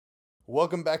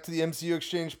Welcome back to the MCU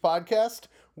Exchange podcast.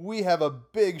 We have a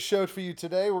big show for you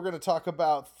today. We're going to talk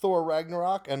about Thor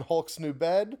Ragnarok and Hulk's new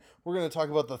bed. We're going to talk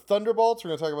about the Thunderbolts. We're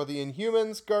going to talk about the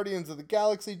Inhumans, Guardians of the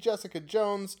Galaxy, Jessica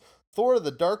Jones, Thor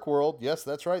the Dark World. Yes,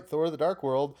 that's right, Thor the Dark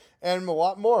World, and a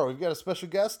lot more. We've got a special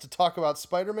guest to talk about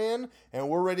Spider-Man, and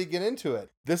we're ready to get into it.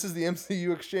 This is the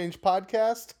MCU Exchange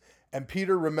podcast, and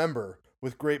Peter, remember,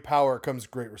 with great power comes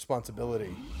great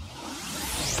responsibility.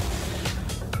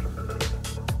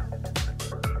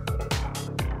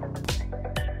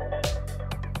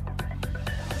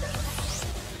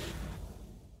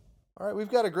 All right,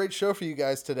 we've got a great show for you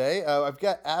guys today. I've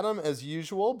got Adam as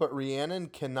usual, but Rhiannon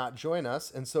cannot join us.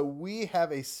 And so we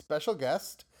have a special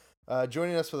guest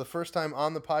joining us for the first time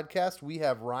on the podcast. We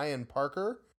have Ryan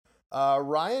Parker.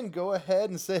 Ryan, go ahead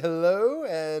and say hello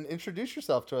and introduce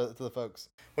yourself to the folks.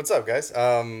 What's up, guys?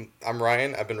 I'm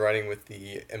Ryan. I've been writing with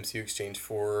the MCU Exchange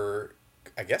for,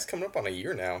 I guess, coming up on a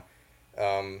year now.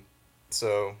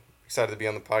 So excited to be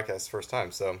on the podcast first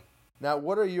time. So. Now,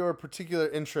 what are your particular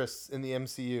interests in the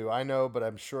MCU? I know, but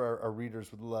I'm sure our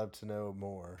readers would love to know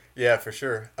more. Yeah, for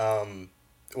sure.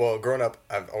 Well, growing up,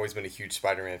 I've always been a huge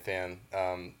Spider-Man fan.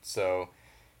 So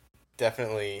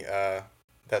definitely,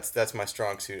 that's my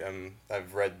strong suit.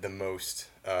 I've read the most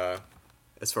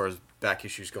as far as back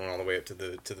issues going all the way up to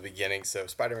the beginning. So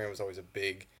Spider-Man was always a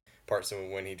big part. So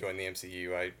when he joined the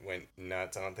MCU, I went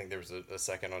nuts. I don't think there was a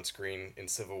second on screen in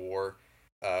Civil War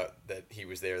that he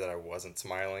was there that I wasn't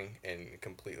smiling and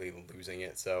completely losing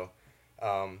it. So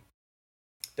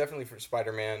definitely for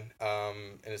Spider-Man.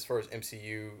 And as far as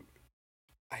MCU,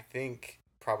 I think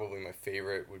probably my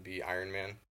favorite would be Iron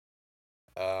Man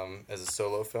as a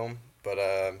solo film. But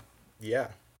yeah,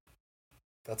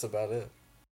 that's about it.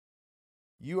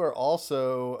 You are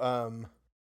also,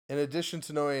 in addition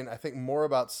to knowing, I think, more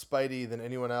about Spidey than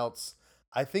anyone else,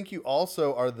 I think you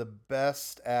also are the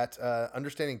best at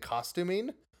understanding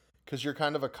costuming, because you're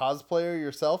kind of a cosplayer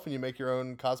yourself and you make your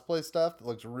own cosplay stuff that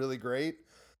looks really great.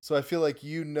 So I feel like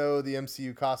you know the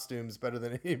MCU costumes better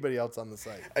than anybody else on the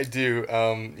site. I do.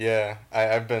 Yeah,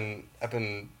 I've been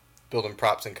building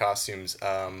props and costumes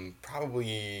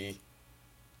probably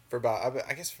for about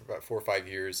 4 or 5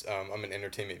 years. I'm an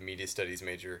entertainment media studies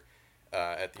major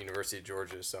at the University of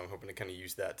Georgia, so I'm hoping to kind of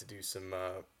use that to do some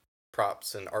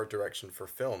props and art direction for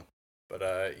film.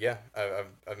 But yeah,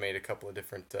 I've made a couple of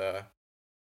different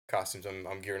costumes.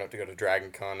 I'm gearing up to go to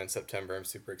Dragon Con in September. I'm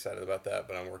super excited about that,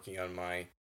 but I'm working on my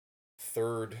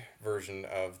third version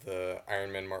of the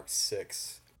Iron Man Mark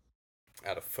 6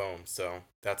 out of foam, so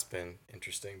that's been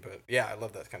interesting. But yeah, I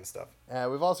love that kind of stuff.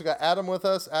 We've also got Adam with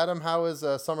us. Adam, how is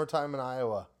summertime in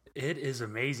Iowa? It is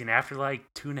amazing. After like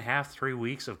 2.5, 3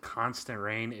 weeks of constant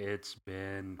rain, it's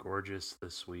been gorgeous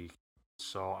this week.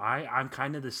 So I'm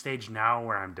kind of the stage now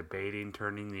where I'm debating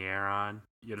turning the air on.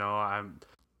 You know,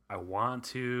 I want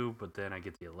to, but then I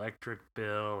get the electric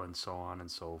bill and so on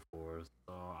and so forth.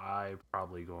 So I'm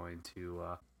probably going to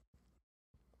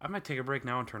I might take a break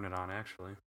now and turn it on,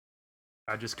 actually.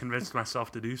 I just convinced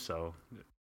myself to do so.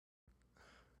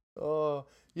 Oh,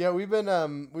 yeah, we've been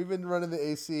running the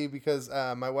AC because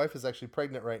my wife is actually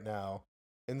pregnant right now.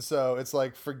 And so it's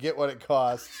like, forget what it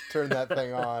costs, turn that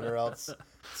thing on, or else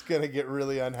it's going to get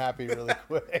really unhappy really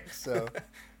quick. So,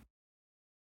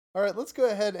 all right, let's go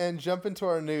ahead and jump into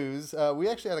our news. We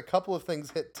actually had a couple of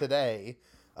things hit today.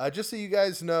 Just so you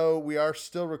guys know, we are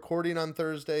still recording on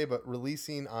Thursday, but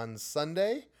releasing on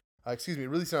Sunday.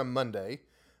 Releasing on Monday.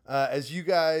 As you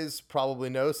guys probably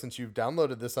know, since you've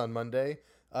downloaded this on Monday,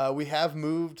 we have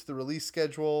moved the release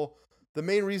schedule. The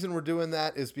main reason we're doing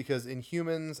that is because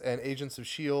Inhumans and Agents of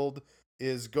S.H.I.E.L.D.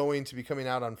 is going to be coming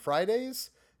out on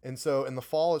Fridays. And so in the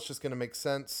fall, it's just going to make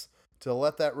sense to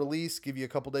let that release, give you a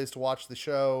couple days to watch the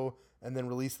show, and then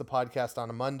release the podcast on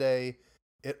a Monday.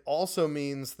 It also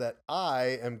means that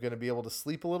I am going to be able to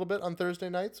sleep a little bit on Thursday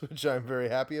nights, which I'm very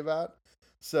happy about.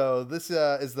 So this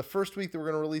is the first week that we're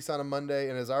going to release on a Monday,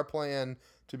 and is our plan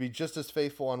to be just as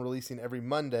faithful on releasing every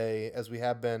Monday as we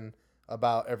have been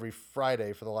about every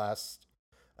Friday for the last,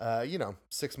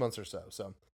 6 months or so.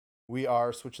 So we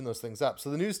are switching those things up. So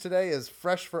the news today is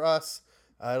fresh for us.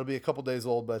 It'll be a couple days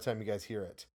old by the time you guys hear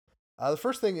it. The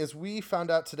first thing is we found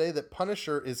out today that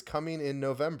Punisher is coming in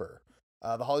November.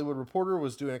 The Hollywood Reporter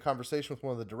was doing a conversation with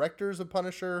one of the directors of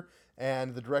Punisher,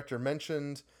 and the director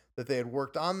mentioned that they had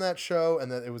worked on that show and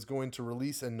that it was going to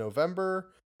release in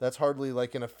November. That's hardly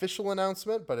like an official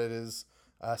announcement, but it is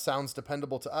sounds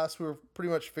dependable to us. We were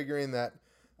pretty much figuring that,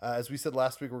 as we said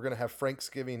last week, we're going to have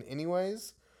Franksgiving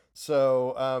anyways.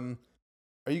 So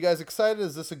are you guys excited?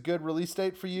 Is this a good release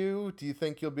date for you? Do you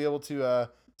think you'll be able to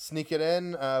sneak it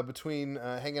in between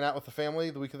hanging out with the family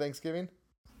the week of Thanksgiving?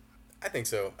 I think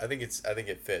so. I think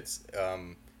it fits.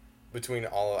 Between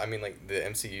all, I mean, like the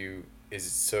MCU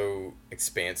is so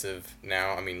expansive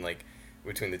now. I mean, like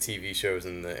between the TV shows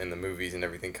and the movies and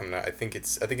everything coming out, I think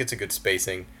it's a good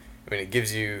spacing. I mean, it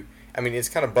gives you. I mean, it's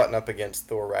kind of button up against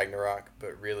Thor Ragnarok,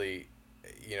 but really,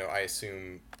 I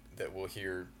assume that we'll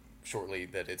hear shortly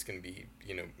that it's going to be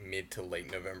mid to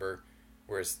late November,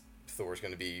 whereas Thor's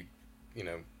going to be you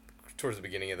know towards the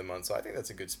beginning of the month. So I think that's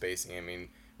a good spacing. I mean,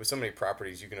 with so many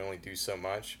properties, you can only do so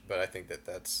much, but I think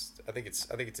I think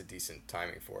it's a decent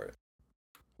timing for it.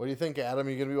 What do you think, Adam?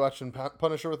 You gonna be watching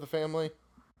Punisher with the family?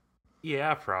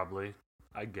 Yeah, probably.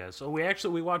 I guess. So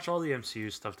we watch all the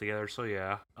MCU stuff together. So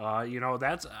yeah,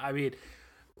 that's. I mean,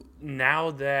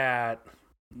 now that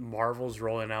Marvel's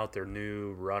rolling out their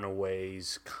new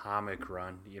Runaways comic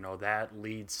run, that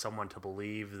leads someone to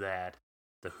believe that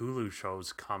the Hulu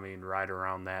show's coming right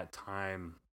around that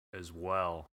time as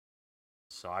well.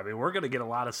 So I mean, we're gonna get a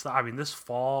lot of stuff. I mean, this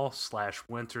fall slash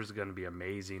winter is gonna be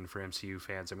amazing for MCU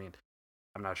fans. I mean,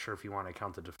 I'm not sure if you want to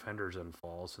count the Defenders in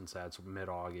fall since that's mid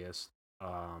August.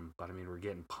 But I mean, we're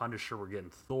getting Punisher, we're getting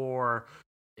Thor.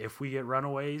 If we get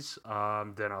Runaways,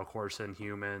 then of course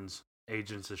Inhumans,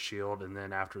 Agents of Shield, and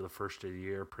then after the first of the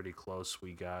year, pretty close,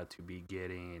 we got to be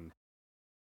getting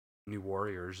New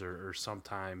Warriors or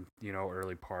sometime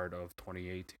early part of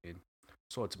 2018.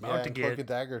 So it's about Yeah, to and Cloak get and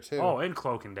Dagger too. oh, and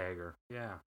Cloak and Dagger,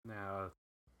 yeah.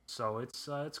 So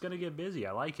it's gonna get busy.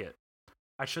 I like it.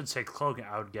 I should say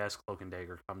I would guess Cloak and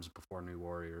Dagger comes before New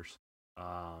Warriors.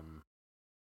 Um,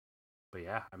 but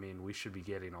yeah, I mean, we should be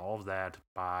getting all of that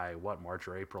by March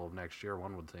or April of next year.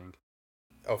 One would think.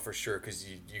 Oh, for sure, because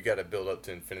you got to build up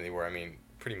to Infinity War. I mean,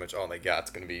 pretty much all they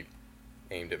got's going to be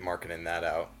aimed at marketing that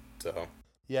out. So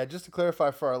Yeah, just to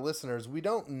clarify for our listeners, we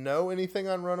don't know anything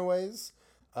on Runaways.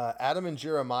 Adam and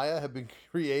Jeremiah have been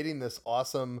creating this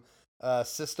awesome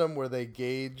system where they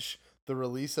gauge the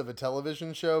release of a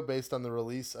television show based on the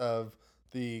release of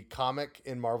the comic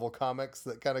in Marvel Comics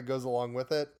that kind of goes along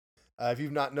with it. If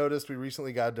you've not noticed, we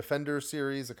recently got a Defenders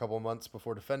series a couple months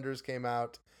before Defenders came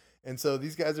out, and so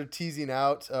these guys are teasing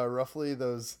out roughly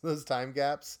those time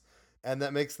gaps, and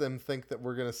that makes them think that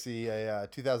we're going to see a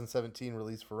 2017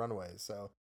 release for Runaways. So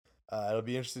it'll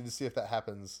be interesting to see if that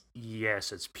happens.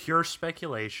 Yes, it's pure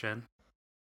speculation.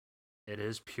 It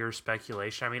is pure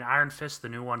speculation. I mean, Iron Fist, the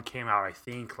new one came out, I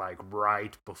think, like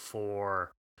right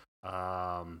before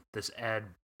this Ed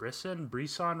Brisson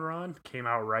run came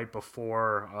out right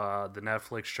before the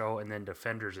Netflix show, and then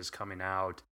Defenders is coming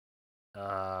out,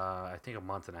 I think a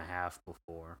month and a half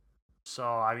before. So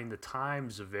I mean, the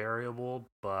time's variable,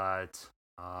 but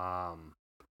I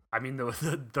mean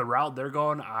the route they're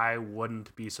going, I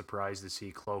wouldn't be surprised to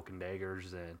see Cloak and Dagger,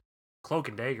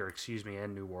 excuse me,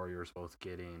 and New Warriors both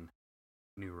getting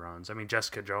new runs. I mean,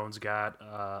 Jessica Jones got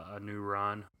a new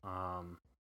run.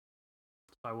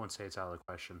 I wouldn't say it's out of the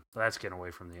question. But that's getting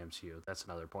away from the MCU. That's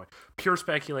another point. Pure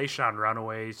speculation on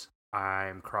Runaways.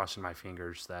 I'm crossing my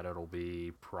fingers that it'll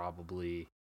be probably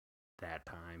that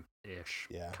time ish,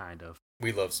 Yeah. kind of.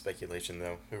 we love speculation,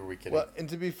 though. Who are we kidding? Well, and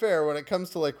to be fair, when it comes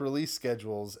to like release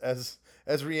schedules, as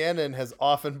Rhiannon has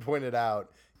often pointed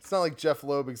out, it's not like Jeff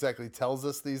Loeb exactly tells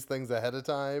us these things ahead of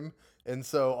time, and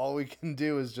so all we can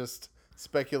do is just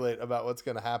speculate about what's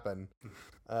going to happen.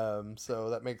 So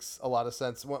that makes a lot of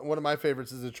sense. One of my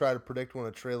favorites is to try to predict when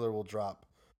a trailer will drop,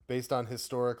 based on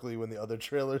historically when the other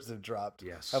trailers have dropped.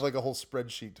 Yes. I have like a whole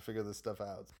spreadsheet to figure this stuff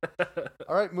out.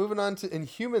 All right, moving on to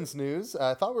Inhumans news.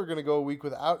 I thought we were going to go a week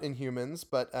without Inhumans,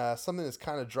 but something has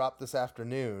kind of dropped this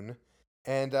afternoon.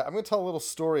 And I'm going to tell a little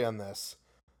story on this.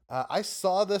 I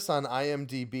saw this on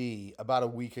IMDb about a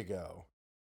week ago.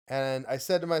 And I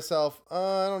said to myself,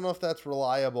 I don't know if that's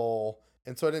reliable.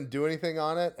 And so I didn't do anything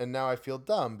on it. And now I feel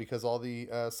dumb because all the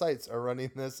sites are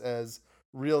running this as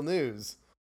real news.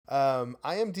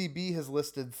 IMDb has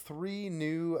listed 3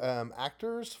 new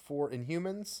actors for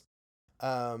Inhumans.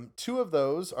 2 of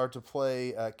those are to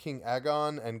play King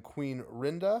Agon and Queen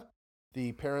Rinda,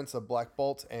 the parents of Black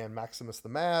Bolt and Maximus the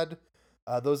Mad.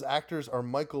 Those actors are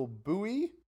Michael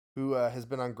Bowie, who has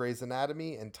been on Grey's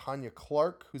Anatomy, and Tanya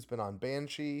Clark, who's been on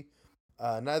Banshee.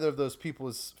 Neither of those people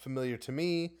is familiar to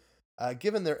me.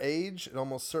 Given their age, it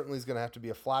almost certainly is going to have to be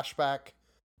a flashback.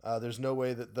 There's no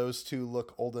way that those 2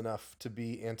 look old enough to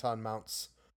be Anton Mount's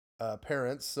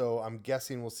parents, so I'm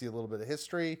guessing we'll see a little bit of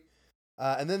history.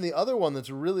 And then the other one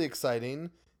that's really exciting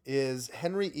is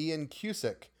Henry Ian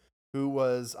Cusick, who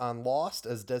was on Lost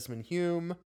as Desmond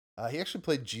Hume. He actually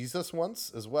played Jesus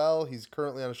once as well. He's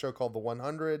currently on a show called The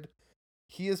 100.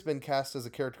 He has been cast as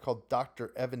a character called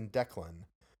Dr. Evan Declan,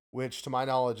 which to my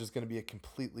knowledge is going to be a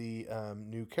completely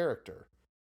new character.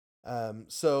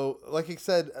 So, like I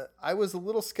said, I was a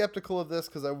little skeptical of this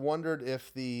because I wondered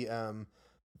if the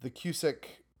Cusick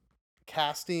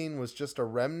casting was just a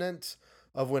remnant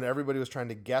of when everybody was trying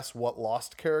to guess what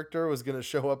Lost character was going to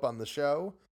show up on the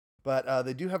show. But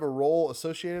they do have a role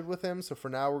associated with him, so for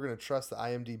now we're going to trust that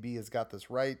IMDb has got this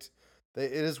right.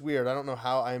 It is weird. I don't know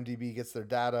how IMDb gets their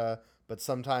data, but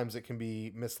sometimes it can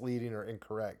be misleading or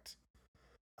incorrect.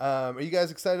 Are you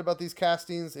guys excited about these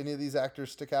castings? Any of these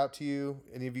actors stick out to you?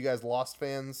 Any of you guys Lost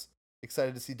fans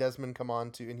excited to see Desmond come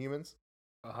on to Inhumans?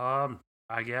 Um,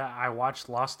 I watched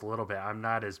Lost a little bit. I'm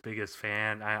not as big as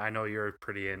fan. I know you're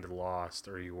pretty into Lost,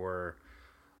 or you were.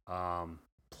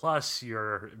 Plus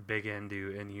you're big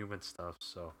into Inhuman stuff.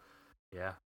 So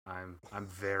yeah, I'm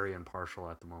very impartial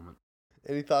at the moment.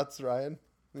 Any thoughts, Ryan?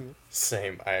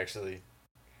 Same. I actually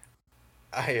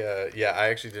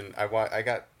didn't. I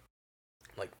got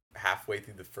like halfway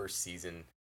through the first season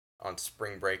on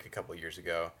spring break a couple years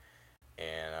ago,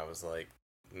 and I was like,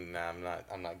 nah,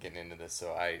 I'm not getting into this.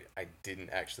 So I didn't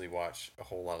actually watch a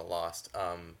whole lot of Lost.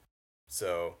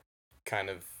 So kind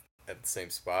of at the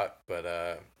same spot, but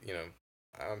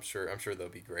I'm sure they'll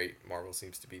be great. Marvel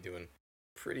seems to be doing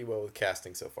pretty well with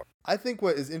casting so far. I think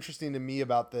what is interesting to me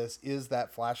about this is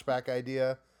that flashback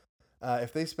idea.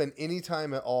 If they spend any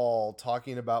time at all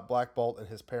talking about Black Bolt and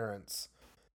his parents,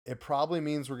 it probably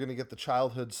means we're going to get the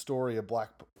childhood story of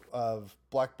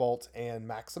Black Bolt and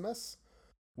Maximus,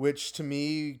 which to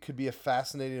me could be a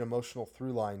fascinating emotional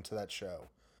through line to that show.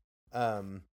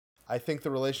 I think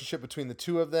the relationship between the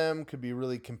two of them could be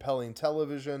really compelling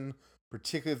television,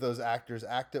 particularly if those actors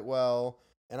act it well.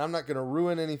 And I'm not going to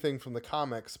ruin anything from the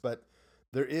comics, but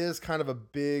there is kind of a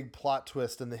big plot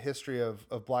twist in the history of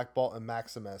Black Bolt and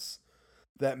Maximus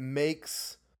that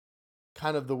makes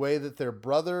kind of the way that they're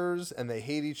brothers and they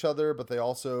hate each other, but they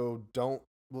also don't.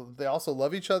 They also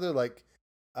love each other. Like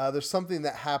there's something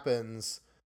that happens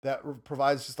that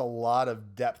provides just a lot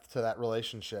of depth to that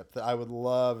relationship that I would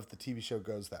love if the TV show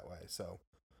goes that way. So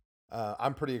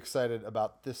I'm pretty excited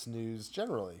about this news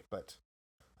generally, but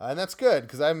and that's good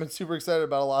because I'm super excited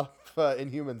about a lot of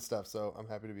Inhuman stuff. So I'm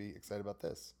happy to be excited about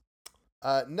this.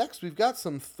 Next, we've got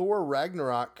some Thor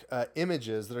Ragnarok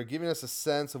images that are giving us a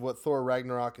sense of what Thor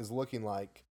Ragnarok is looking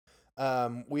like.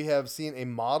 We have seen a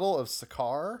model of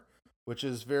Sakaar, which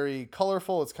is very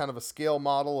colorful. It's kind of a scale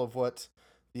model of what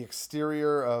the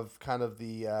exterior of kind of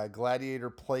the gladiator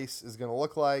place is going to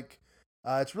look like.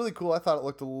 It's really cool. I thought it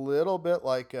looked a little bit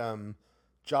like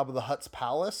Jabba the Hutt's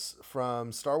palace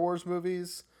from Star Wars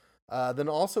movies. Then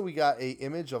also we got a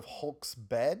image of Hulk's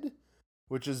bed,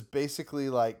 which is basically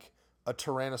like a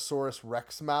Tyrannosaurus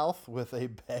Rex mouth with a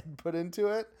bed put into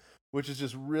it, which is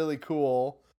just really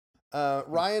cool.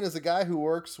 Ryan is a guy who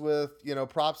works with,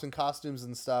 props and costumes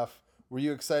and stuff. Were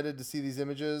you excited to see these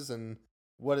images and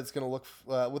what it's going to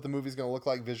what the movie's going to look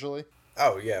like visually?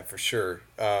 Oh yeah, for sure.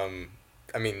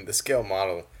 I mean the scale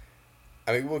model.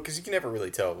 I mean, well, because you can never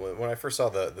really tell. When I first saw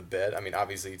the bed, I mean,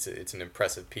 obviously it's an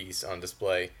impressive piece on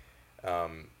display,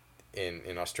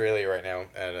 in Australia right now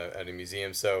at a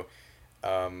museum. So,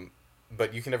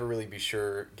 but you can never really be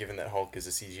sure, given that Hulk is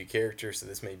a CG character. So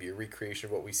this may be a recreation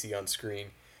of what we see on screen.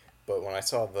 But when I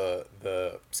saw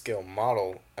the scale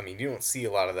model, I mean, you don't see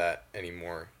a lot of that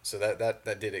anymore. So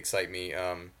that did excite me,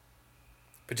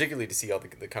 particularly to see all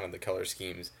the kind of the color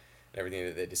schemes and everything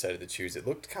that they decided to choose. It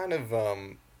looked kind of,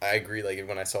 I agree, like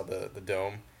when I saw the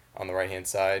dome on the right hand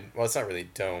side. Well, it's not really a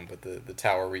dome, but the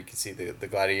tower where you can see the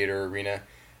gladiator arena.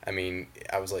 I mean,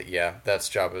 I was like, yeah, that's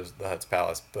Jabba the Hutt's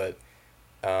palace. But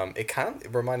it kind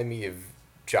of reminded me of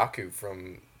Jakku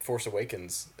from Force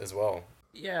Awakens as well.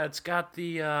 Yeah, it's got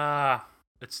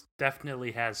it's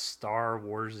definitely has Star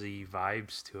Warsy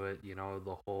vibes to it.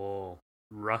 The whole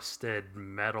rusted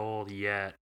metal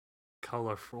yet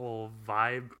colorful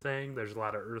vibe thing. There's a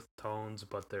lot of earth tones,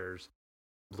 but there's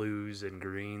blues and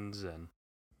greens and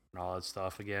all that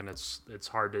stuff. Again, it's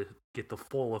hard to get the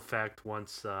full effect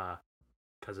once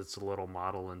because it's a little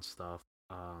model and stuff.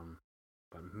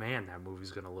 But man, that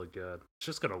movie's gonna look good. It's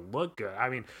just gonna look good. I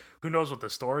mean, who knows what the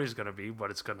story's gonna be, but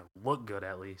it's gonna look good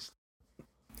at least.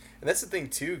 And that's the thing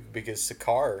too, because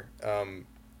Sakaar,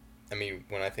 I mean,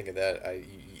 when I think of that,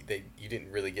 you didn't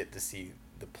really get to see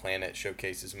the planet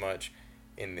showcased as much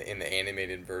in the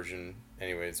animated version.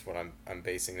 Anyways, what I'm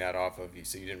basing that off of.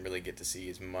 So you didn't really get to see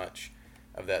as much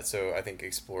of that. So I think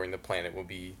exploring the planet will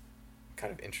be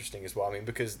kind of interesting as well. I mean,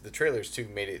 because the trailers too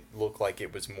made it look like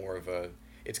it was more of a.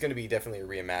 It's going to be definitely a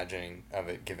reimagining of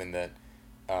it, given that,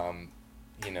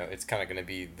 it's kind of going to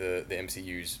be the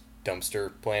MCU's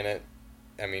dumpster planet.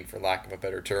 I mean, for lack of a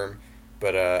better term,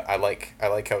 but I like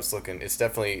how it's looking. It's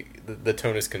definitely the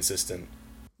tone is consistent.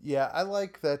 Yeah, I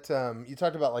like that. You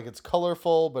talked about like it's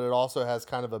colorful, but it also has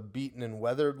kind of a beaten and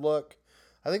weathered look.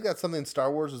 I think that's something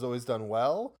Star Wars has always done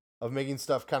well, of making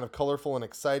stuff kind of colorful and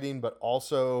exciting, but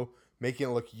also making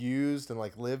it look used and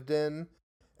like lived in.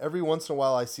 Every once in a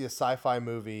while, I see a sci-fi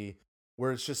movie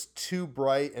where it's just too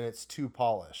bright and it's too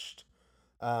polished.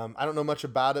 I don't know much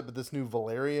about it, but this new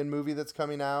Valerian movie that's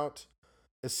coming out,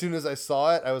 as soon as I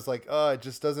saw it, I was like, oh, it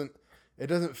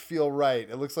doesn't feel right.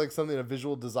 It looks like something a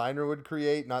visual designer would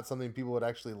create, not something people would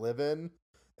actually live in.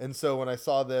 And so when I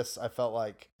saw this, I felt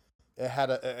like it had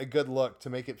a good look to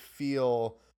make it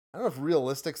feel, I don't know if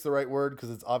realistic's the right word because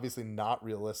it's obviously not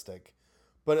realistic,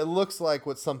 but it looks like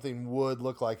what something would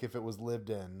look like if it was lived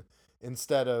in,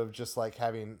 instead of just like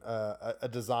having a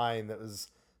design that was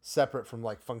separate from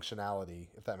like functionality,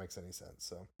 if that makes any sense.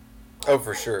 So Oh,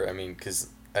 for sure. I mean, because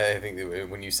I think that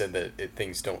when you said that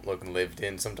things don't look lived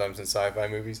in sometimes in sci-fi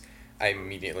movies, I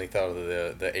immediately thought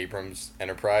of the Abrams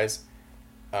Enterprise,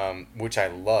 which I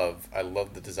love. I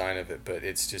love the design of it, but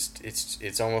it's just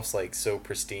it's almost like so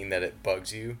pristine that it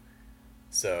bugs you.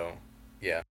 So,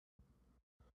 yeah.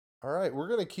 all right, we're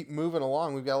gonna keep moving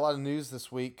along. We've got a lot of news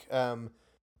this week.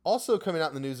 Also coming out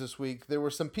in the news this week, there were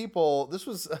some people. This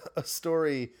was a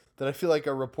story that I feel like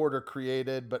a reporter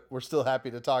created, but we're still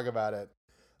happy to talk about it.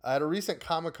 At a recent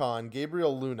Comic Con,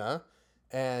 Gabriel Luna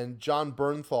and John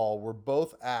Bernthal were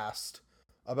both asked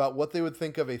about what they would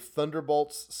think of a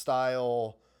Thunderbolts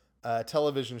style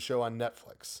television show on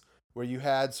Netflix, where you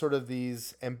had sort of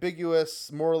these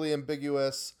ambiguous, morally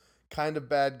ambiguous, kind of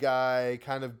bad guy,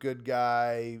 kind of good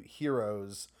guy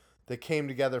heroes that came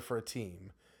together for a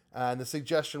team. And the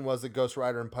suggestion was that Ghost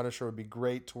Rider and Punisher would be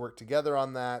great to work together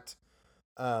on that.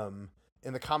 Um,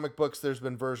 in the comic books, there's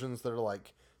been versions that are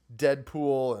like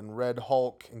Deadpool and Red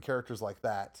Hulk and characters like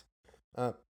that.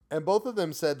 Uh, and both of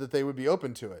them said that they would be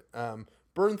open to it.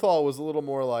 Bernthal was a little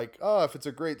more like, oh, if it's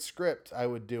a great script, I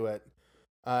would do it.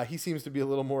 He seems to be a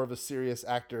little more of a serious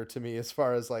actor to me, as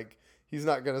far as like he's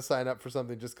not going to sign up for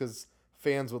something just because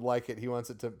fans would like it. He wants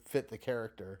it to fit the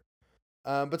character.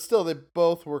 But still, they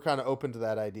both were kind of open to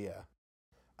that idea.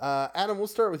 Adam, we'll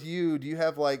start with you. Do you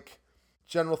have like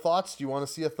general thoughts? Do you want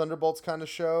to see a Thunderbolts kind of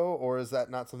show, or is that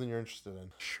not something you're interested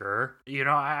in? Sure.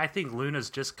 I think Luna's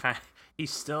just kind of,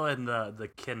 he's still in the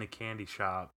kid in the candy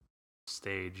shop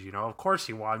stage. Of course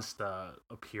he wants to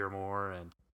appear more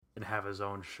and have his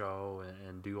own show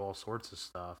and do all sorts of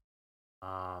stuff.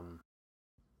 Um,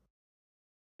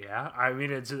 yeah, I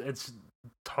mean it's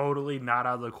totally not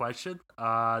out of the question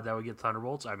that we get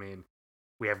Thunderbolts. I mean,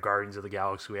 we have Guardians of the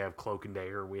Galaxy, we have Cloak and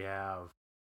Dagger, we have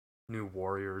New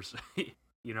Warriors.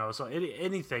 So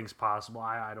anything's possible.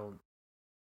 I don't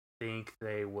think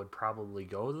they would probably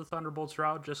go the Thunderbolts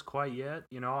route just quite yet.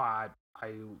 I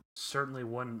certainly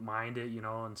wouldn't mind it.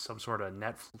 In some sort of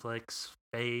Netflix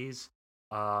phase.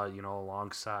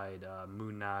 Alongside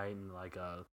Moon Knight and like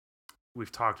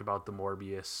we've talked about the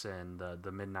Morbius and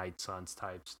the Midnight Suns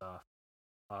type stuff.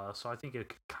 So I think it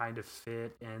could kind of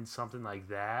fit in something like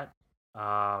that.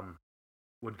 Um,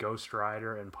 would Ghost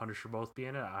Rider and Punisher both be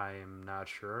in it? I am not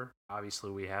sure.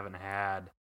 Obviously, we haven't had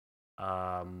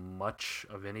much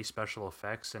of any special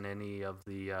effects in any of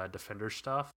the Defender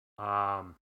stuff.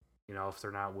 If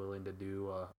they're not willing to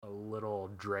do a little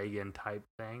dragon type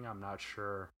thing, I'm not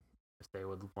sure if they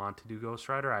would want to do Ghost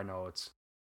Rider. I know it's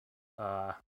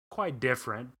uh, quite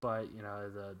different, but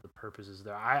the purpose is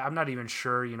there. I'm not even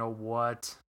sure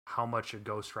how much a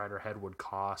Ghost Rider head would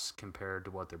cost compared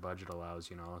to what their budget allows.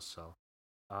 So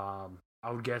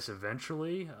I would guess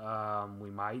eventually we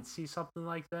might see something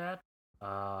like that.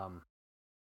 Um,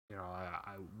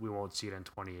 we won't see it in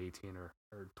 2018 or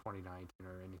 2019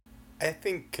 or anything. I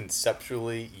think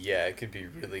conceptually, yeah, it could be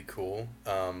really cool.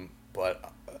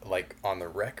 But like on the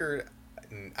record,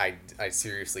 I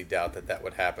seriously doubt that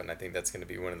would happen. I think that's going to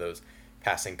be one of those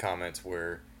passing comments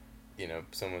where,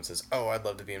 someone says, "Oh, I'd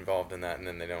love to be involved in that," and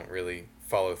then they don't really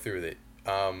follow through with it.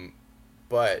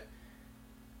 But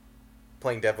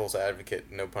playing devil's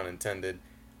advocate, no pun intended,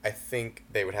 I think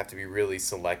they would have to be really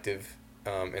selective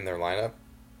in their lineup.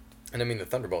 And I mean, the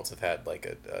Thunderbolts have had like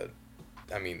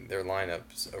I mean, their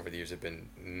lineups over the years have been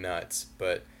nuts,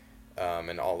 but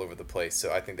and all over the place.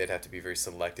 So I think they'd have to be very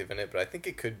selective in it. But I think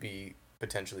it could be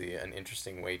potentially an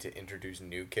interesting way to introduce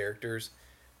new characters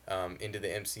into the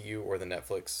MCU or the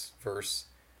Netflix verse.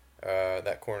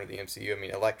 That corner of the MCU. I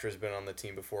mean, Elektra's been on the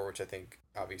team before, which I think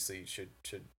obviously should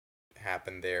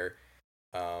happen there.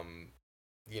 Um,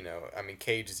 I mean,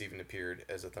 Cage has even appeared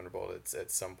as a Thunderbolt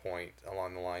at some point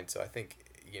along the line. So I think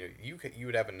you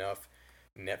would have enough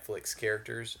Netflix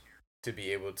characters to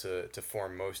be able to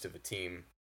form most of a team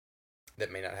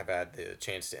that may not have had the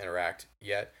chance to interact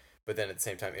yet. but then at the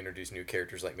same time introduce new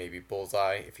characters like maybe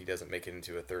Bullseye if he doesn't make it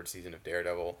into a third season of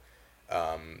Daredevil,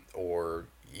 or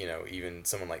even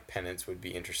someone like Penance would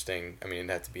be interesting. I mean, it'd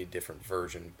have to be a different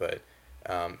version, but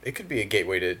it could be a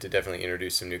gateway to definitely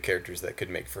introduce some new characters that could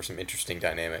make for some interesting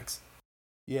dynamics.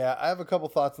 Yeah, I have a couple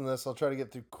thoughts on this. I'll try to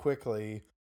get through quickly.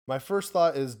 My first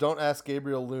thought is don't ask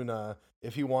Gabriel Luna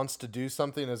if he wants to do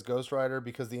something as Ghost Rider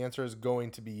because the answer is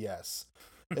going to be yes.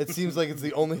 It seems like it's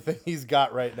the only thing he's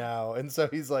got right now, and so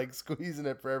he's like squeezing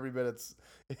it for every bit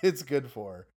it's good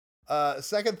for.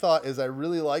 Second thought is I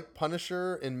really like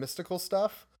Punisher in mystical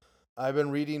stuff. I've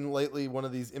been reading lately one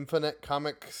of these Infinite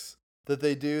comics that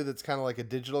they do that's kind of like a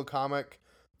digital comic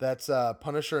that's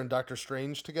Punisher and Doctor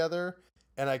Strange together,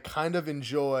 and I kind of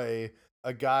enjoy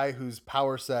a guy whose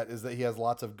power set is that he has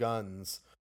lots of guns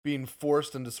being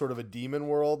forced into sort of a demon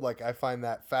world. Like, I find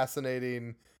that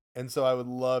fascinating, and so I would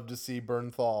love to see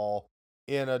Bernthal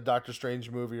in a Doctor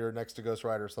Strange movie or next to Ghost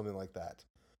Rider or something like that.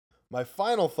 My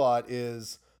final thought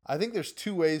is I think there's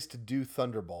two ways to do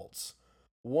Thunderbolts.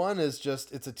 One is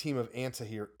just it's a team of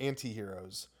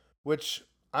anti-heroes, which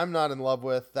I'm not in love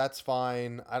with. That's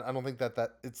fine. I don't think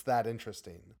that it's that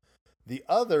interesting. The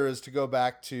other is to go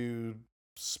back to,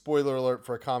 spoiler alert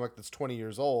for a comic that's 20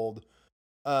 years old,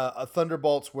 a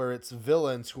Thunderbolts where it's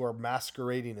villains who are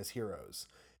masquerading as heroes.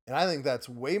 And I think that's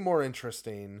way more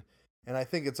interesting, and I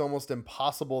think it's almost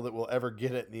impossible that we'll ever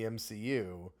get it in the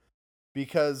MCU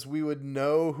because we would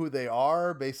know who they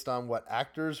are based on what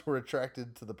actors were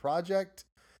attracted to the project.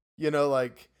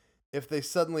 Like if they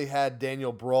suddenly had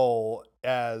Daniel Brohl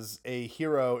as a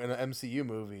hero in an MCU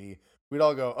movie, we'd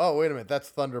all go, "Oh, wait a minute, that's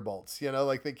Thunderbolts."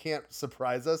 Like they can't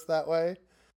surprise us that way.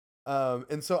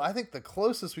 And so I think the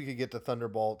closest we could get to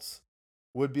Thunderbolts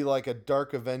would be like a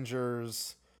Dark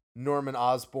Avengers, Norman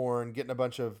Osborn getting a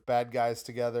bunch of bad guys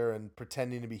together and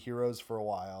pretending to be heroes for a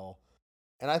while.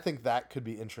 And I think that could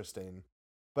be interesting.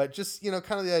 But just, kind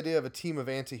of the idea of a team of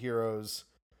anti-heroes,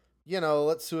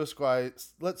 let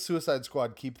Suicide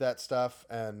Squad keep that stuff,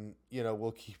 and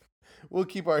we'll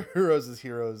keep our heroes as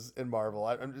heroes in Marvel.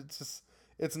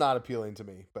 It's not appealing to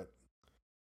me, but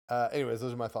anyways,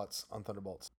 those are my thoughts on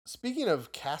Thunderbolts. Speaking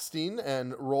of casting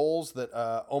and roles that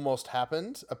almost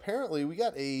happened, apparently we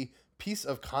got a piece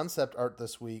of concept art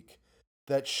this week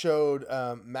that showed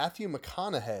Matthew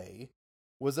McConaughey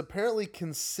was apparently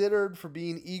considered for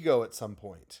being Ego at some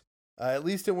point. At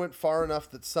least it went far enough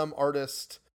that some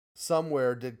artist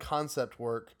somewhere did concept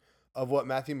work of what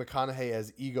Matthew McConaughey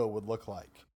as Ego would look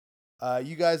like.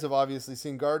 You guys have obviously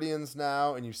seen Guardians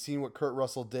now, and you've seen what Kurt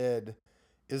Russell did.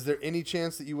 Is there any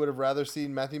chance that you would have rather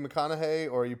seen Matthew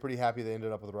McConaughey, or are you pretty happy they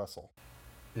ended up with Russell?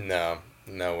 No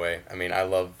way. I mean, I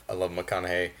love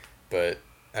McConaughey, but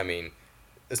I mean,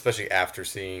 especially after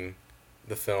seeing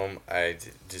the film,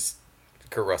 just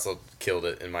Kurt Russell killed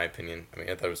it in my opinion. I mean,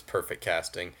 I thought it was perfect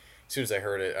casting. As soon as I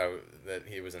heard it, that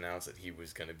he was announced that he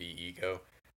was going to be Ego,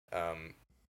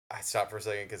 I stopped for a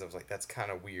second because I was like, that's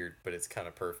kind of weird, but it's kind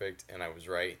of perfect, and I was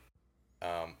right.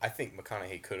 I think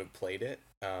McConaughey could have played it,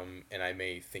 and I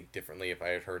may think differently if I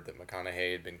had heard that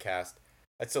McConaughey had been cast.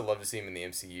 I'd still love to see him in the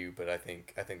MCU, but I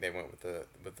think they went with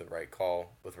the right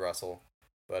call with Russell.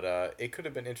 But it could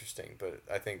have been interesting. But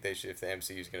I think they should, if the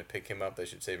MCU is going to pick him up, they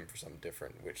should save him for something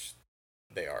different, which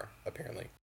they are apparently.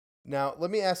 Now,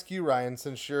 let me ask you, Ryan,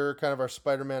 since you're kind of our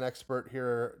Spider-Man expert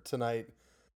here tonight.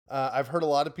 I've heard a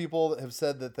lot of people that have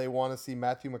said that they want to see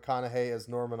Matthew McConaughey as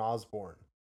Norman Osborn.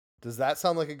 Does that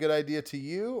sound like a good idea to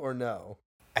you, or no?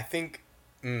 I think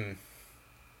that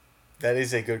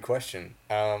is a good question.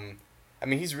 I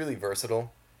mean, he's really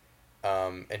versatile,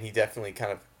 and he definitely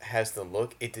kind of has the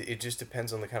look. It just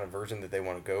depends on the kind of version that they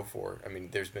want to go for. I mean,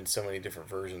 there's been so many different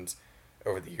versions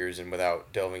over the years, and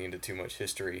without delving into too much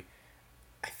history,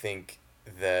 I think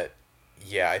that,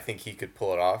 yeah, I think he could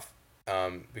pull it off,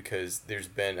 because there's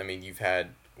been, I mean, you've had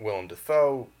Willem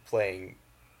Dafoe playing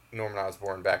Norman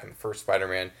Osborn back in the first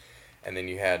Spider-Man, and then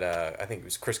you had, I think it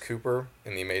was Chris Cooper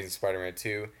in The Amazing Spider-Man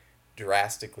 2,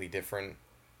 drastically different.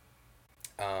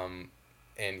 And,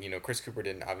 Chris Cooper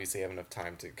didn't obviously have enough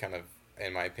time to kind of,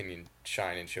 in my opinion,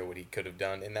 shine and show what he could have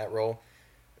done in that role.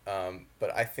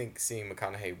 But I think seeing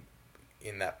McConaughey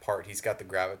in that part, he's got the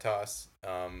gravitas,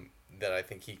 that I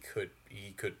think he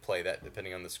could play that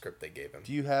depending on the script they gave him.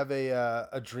 Do you have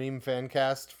a dream fan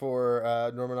cast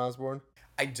for Norman Osborn?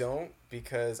 I don't,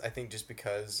 because I think just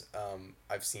because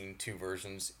I've seen two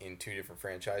versions in two different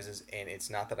franchises, and it's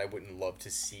not that I wouldn't love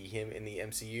to see him in the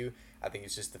MCU. I think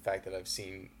it's just the fact that I've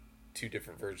seen two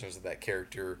different versions of that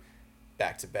character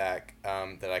back to back,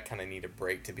 that I kind of need a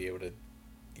break to be able to,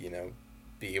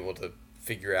 be able to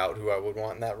figure out who I would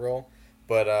want in that role.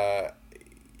 But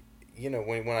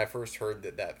when I first heard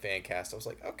that fan cast, I was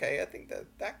like, okay, I think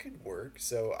that could work.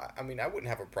 So I mean, I wouldn't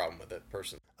have a problem with it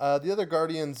personally. The other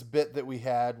Guardians bit that we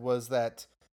had was that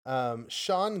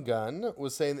Sean Gunn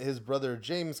was saying that his brother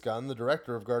James Gunn, the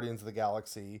director of Guardians of the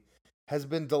Galaxy, has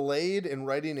been delayed in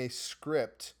writing a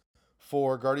script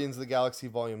for Guardians of the Galaxy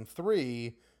Volume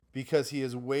 3 because he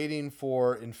is waiting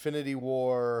for Infinity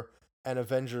War and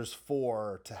Avengers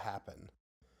 4 to happen.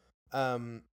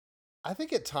 I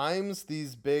think at times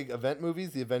these big event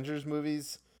movies, the Avengers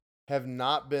movies, have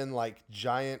not been like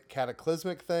giant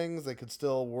cataclysmic things. They could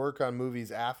still work on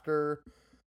movies after.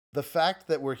 The fact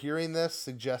that we're hearing this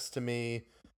suggests to me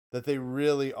that they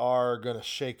really are going to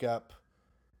shake up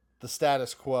the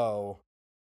status quo.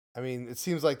 I mean, it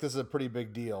seems like this is a pretty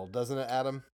big deal, doesn't it,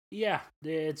 Adam? Yeah,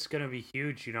 it's gonna be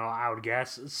huge. I would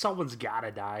guess someone's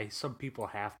gotta die. Some people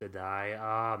have to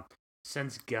die.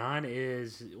 Since Gunn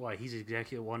is he's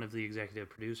one of the executive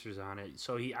producers on it,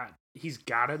 so he's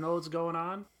gotta know what's going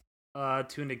on.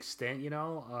 To an extent.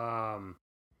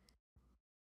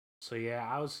 So yeah,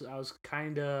 I was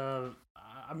kind of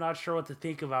I'm not sure what to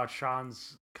think about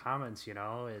Sean's comments.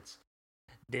 It's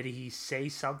did he say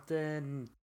something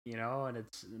and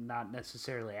it's not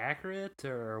necessarily accurate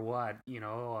or what?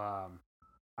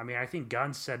 I mean, I think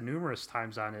Gunn said numerous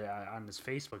times on his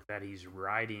Facebook that he's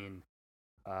writing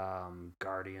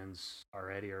Guardians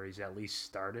already, or he's at least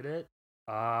started it.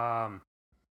 But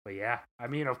yeah, I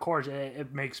mean, of course,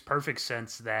 it makes perfect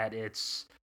sense that it's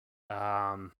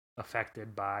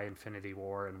affected by Infinity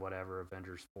War and whatever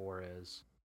Avengers 4 is.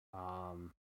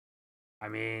 I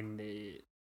mean,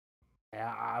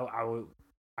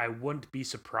 I wouldn't be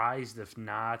surprised if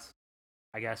not.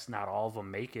 I guess not all of them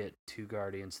make it to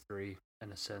Guardians 3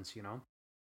 in a sense.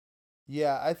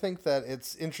 Yeah, I think that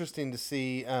it's interesting to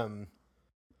see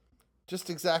just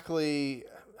exactly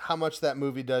how much that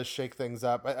movie does shake things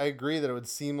up. I agree that it would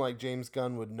seem like James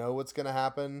Gunn would know what's going to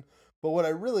happen, but what I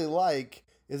really like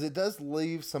is it does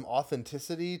leave some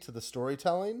authenticity to the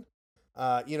storytelling.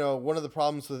 One of the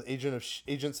problems with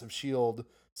Agents of Shield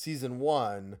season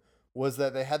 1 was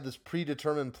that they had this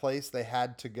predetermined place they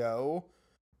had to go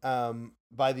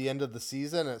by the end of the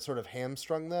season, and it sort of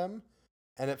hamstrung them.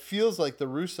 And it feels like the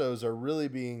Russos are really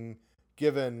being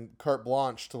given carte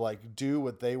blanche to like do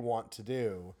what they want to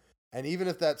do. And even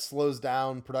if that slows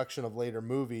down production of later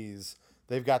movies,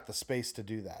 they've got the space to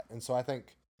do that. And so I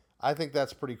think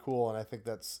that's pretty cool, and I think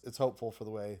it's hopeful for the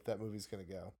way that movie's going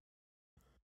to go.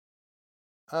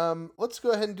 Let's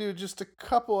go ahead and do just a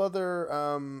couple other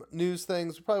news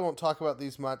things. We probably won't talk about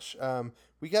these much.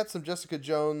 We got some Jessica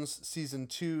Jones season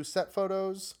 2 set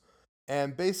photos,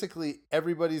 and basically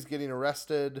everybody's getting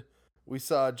arrested. We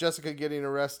saw Jessica getting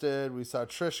arrested. We saw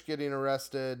Trish getting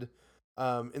arrested.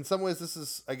 In some ways, this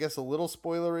is, I guess, a little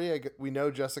spoilery. We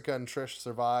know Jessica and Trish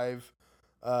survive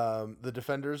the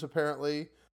Defenders, apparently,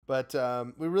 but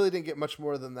we really didn't get much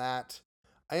more than that.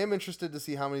 I am interested to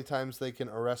see how many times they can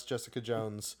arrest Jessica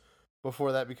Jones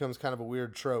before that becomes kind of a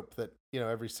weird trope that,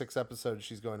 every 6 episodes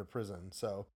she's going to prison.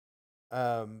 So,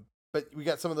 but we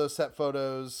got some of those set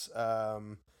photos.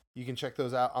 You can check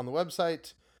those out on the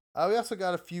website. We also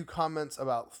got a few comments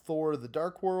about Thor: The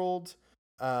Dark World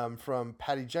from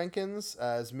Patty Jenkins.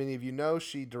 As many of you know,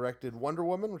 she directed Wonder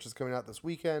Woman, which is coming out this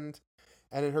weekend.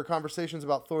 And in her conversations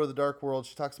about Thor: The Dark World,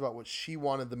 she talks about what she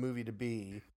wanted the movie to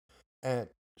be. And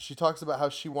she talks about how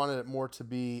she wanted it more to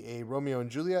be a Romeo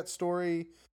and Juliet story.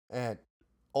 And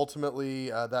ultimately,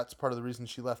 that's part of the reason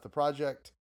she left the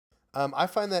project. I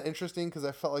find that interesting because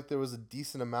I felt like there was a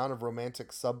decent amount of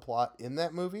romantic subplot in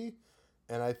that movie.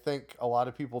 And I think a lot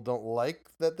of people don't like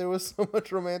that there was so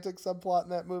much romantic subplot in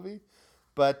that movie.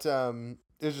 But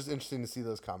it was just interesting to see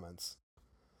those comments.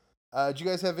 Do you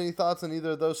guys have any thoughts on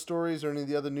either of those stories or any of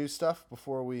the other new stuff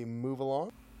before we move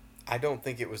along? I don't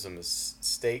think it was a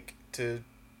mistake to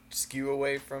skew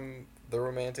away from the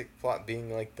romantic plot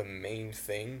being like the main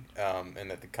thing, and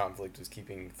that the conflict was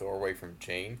keeping Thor away from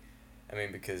Jane. I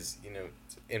mean, because,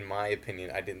 in my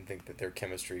opinion, I didn't think that their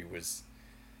chemistry was,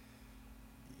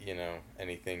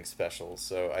 anything special.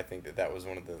 So I think that was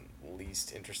one of the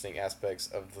least interesting aspects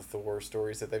of the Thor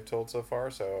stories that they've told so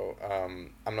far. So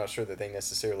I'm not sure that they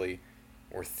necessarily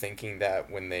were thinking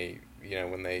that when they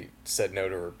said no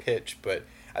to her pitch, but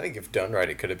I think if done right,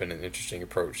 it could have been an interesting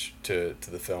approach to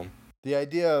the film. The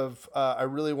idea of I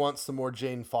really want some more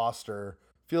Jane Foster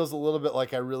feels a little bit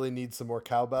like I really need some more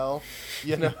cowbell.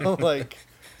 Like,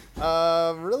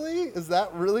 really? Is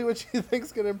that really what you think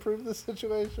is going to improve the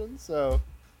situation? So,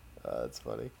 that's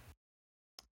funny.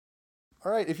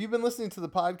 All right, if you've been listening to the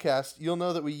podcast, you'll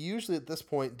know that we usually at this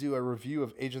point do a review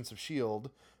of Agents of S.H.I.E.L.D.,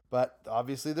 but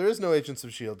obviously there is no Agents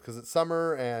of S.H.I.E.L.D. because it's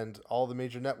summer and all the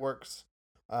major networks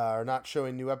are not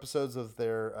showing new episodes of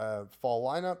their fall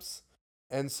lineups.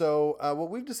 And so, what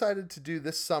we've decided to do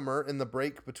this summer in the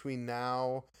break between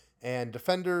now and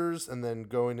Defenders and then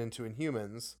going into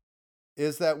Inhumans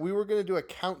is that we were going to do a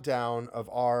countdown of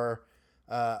our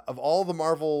of all the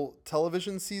Marvel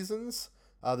television seasons.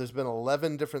 There's been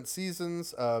 11 different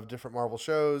seasons of different Marvel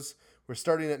shows. We're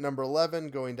starting at number 11,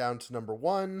 going down to number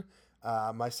 1.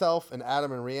 Myself and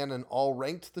Adam and Rhiannon all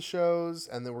ranked the shows,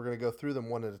 and then we're going to go through them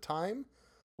one at a time.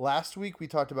 Last week, we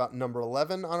talked about number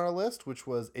 11 on our list, which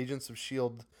was Agents of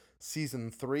S.H.I.E.L.D.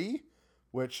 Season 3,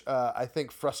 which I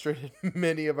think frustrated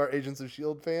many of our Agents of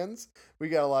S.H.I.E.L.D. fans. We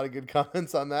got a lot of good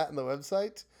comments on that on the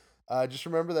website. Just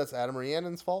remember that's Adam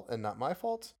Rhiannon's fault and not my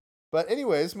fault. But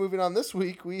anyways, moving on this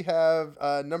week, we have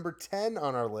number 10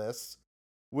 on our list,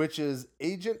 which is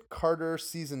Agent Carter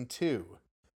Season 2,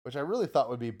 which I really thought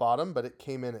would be bottom, but it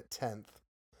came in at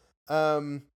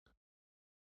 10th.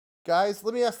 Guys,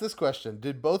 let me ask this question.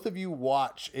 Did both of you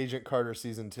watch Agent Carter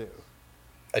Season 2?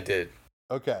 I did.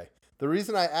 Okay. The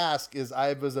reason I ask is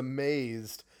I was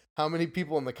amazed how many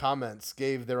people in the comments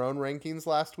gave their own rankings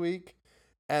last week.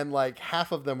 And like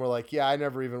half of them were like, yeah, I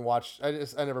never even watched. I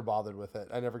never bothered with it.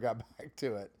 I never got back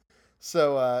to it.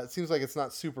 So it seems like it's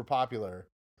not super popular.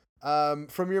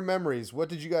 From your memories, what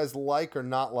did you guys like or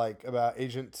not like about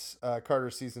Agent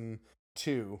Carter Season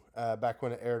 2 back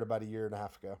when it aired about a year and a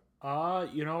half ago? I'm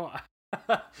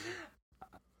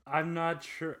not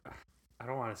sure. I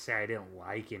don't want to say I didn't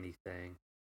like anything.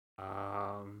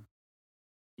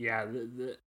 Yeah,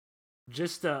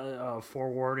 just a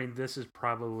forewarning, this is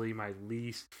probably my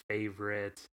least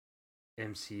favorite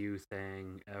MCU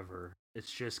thing ever.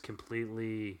 It's just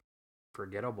completely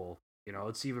forgettable.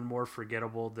 It's even more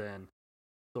forgettable than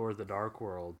Thor: The Dark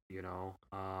World,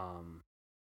 I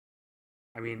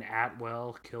mean,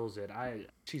 Atwell kills it.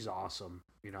 She's awesome.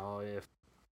 If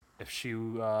she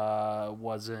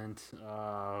wasn't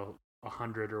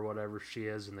 100 or whatever she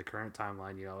is in the current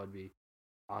timeline, it'd be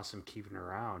awesome keeping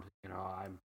her around.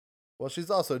 Well,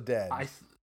 she's also dead.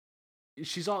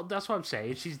 She's all. That's what I'm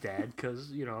saying. She's dead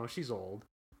because she's old.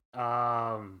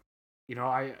 Last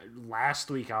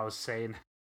week I was saying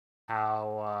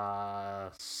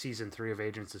how season 3 of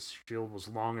Agents of S.H.I.E.L.D. was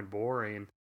long and boring.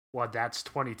 Well, that's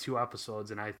 22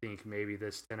 episodes, and I think maybe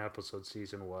this 10 episode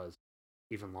season was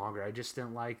even longer. I just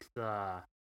didn't like the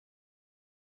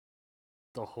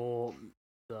whole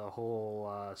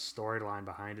storyline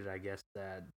behind it. I guess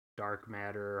that dark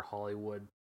matter Hollywood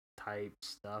type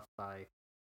stuff. I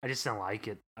just didn't like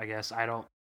it. I guess I don't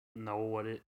know what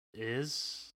it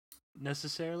is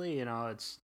necessarily.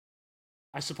 It's,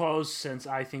 I suppose, since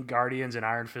I think Guardians and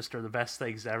Iron Fist are the best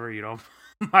things ever,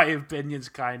 my opinion's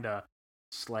kind of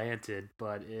slanted,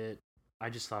 but I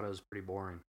just thought it was pretty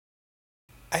boring.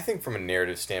 I think from a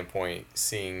narrative standpoint,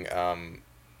 seeing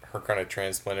her kind of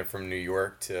transplanted from New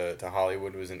York to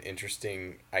Hollywood was an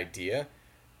interesting idea.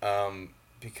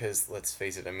 Because let's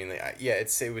face it, I mean,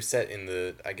 it was set in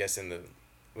the, I guess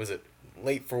was it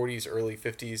late 40s, early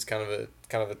 50s, kind of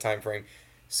a time frame.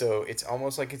 So it's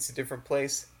almost like it's a different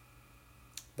place.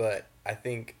 But I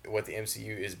think what the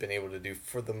MCU has been able to do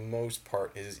for the most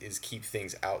part is keep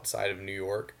things outside of New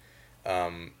York,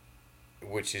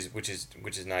 which is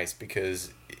nice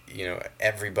because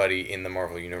everybody in the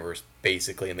Marvel universe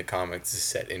basically in the comics is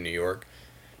set in New York.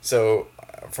 So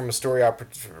from a story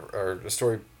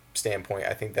standpoint,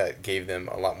 I think that gave them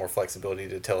a lot more flexibility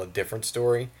to tell a different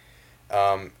story.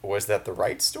 Was that the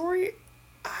right story?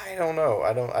 I don't know.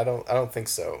 I don't think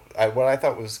so. What I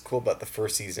thought was cool about the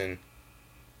first season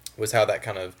was how that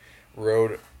kind of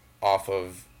rode off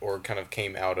of, or kind of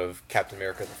came out of, Captain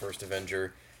America: The First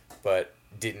Avenger, but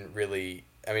didn't really.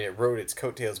 I mean, it rode its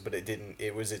coattails, but it didn't.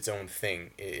 It was its own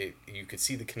thing. You could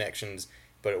see the connections,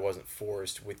 but it wasn't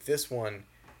forced. With this one,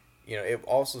 it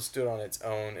also stood on its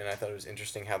own, and I thought it was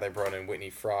interesting how they brought in Whitney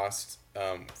Frost.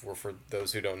 For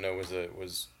those who don't know,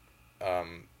 was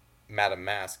Madame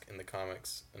Mask in the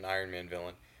comics, an Iron Man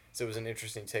villain. So it was an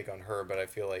interesting take on her, but I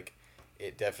feel like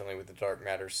it definitely, with the dark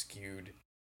matter, skewed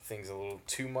things a little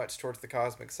too much towards the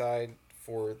cosmic side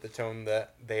for the tone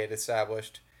that they had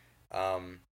established.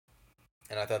 And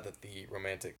I thought that the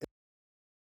romantic...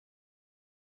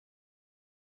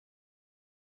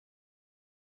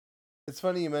 It's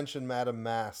funny you mentioned Madame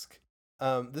Mask.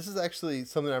 This is actually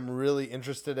something I'm really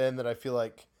interested in that I feel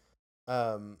like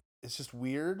it's just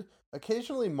weird.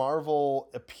 Occasionally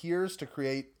Marvel appears to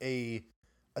create a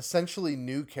essentially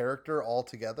new character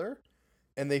altogether,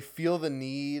 and they feel the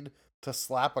need to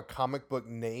slap a comic book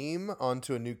name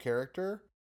onto a new character.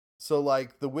 So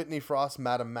like the Whitney Frost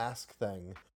Madame Mask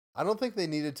thing, I don't think they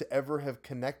needed to ever have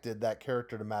connected that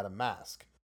character to Madame Mask.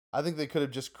 I think they could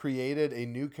have just created a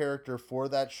new character for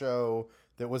that show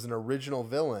that was an original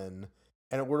villain,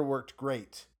 and it would have worked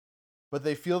great. But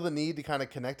they feel the need to kind of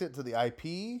connect it to the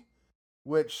IP,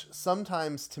 which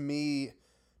sometimes to me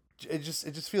it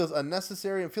just feels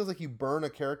unnecessary. It feels like you burn a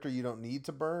character you don't need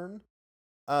to burn.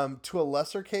 To a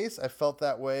lesser case, I felt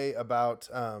that way about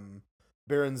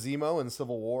Baron Zemo in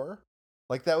Civil War.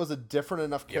 Like that was a different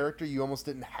enough character, you almost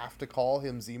didn't have to call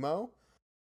him Zemo.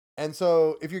 And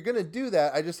so if you're gonna do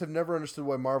that, I just have never understood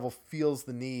why Marvel feels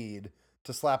the need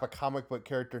to slap a comic book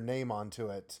character name onto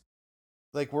it.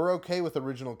 Like we're okay with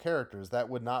original characters. That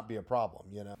would not be a problem,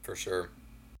 you know? For sure.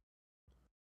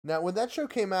 Now, when that show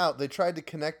came out, they tried to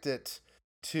connect it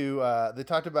to.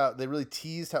 They really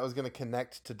teased how it was going to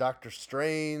connect to Doctor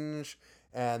Strange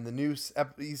and the new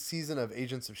season of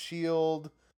Agents of S.H.I.E.L.D.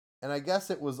 And I guess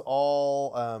it was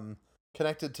all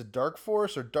connected to Dark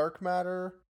Force or Dark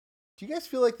Matter. Do you guys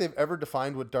feel like they've ever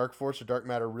defined what Dark Force or Dark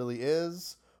Matter really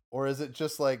is? Or is it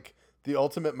just like the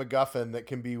ultimate MacGuffin that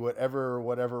can be whatever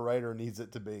writer needs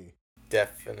it to be?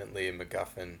 Definitely a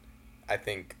MacGuffin. I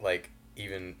think like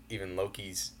even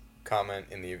Loki's comment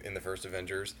in the first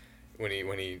Avengers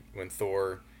when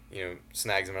Thor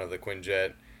snags him out of the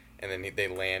Quinjet, and then they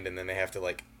land, and then they have to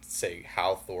like say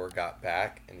how Thor got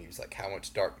back, and he was like, how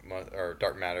much dark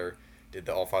matter did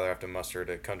the Allfather have to muster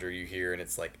to conjure you here? And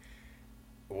it's like,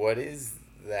 what is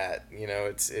that?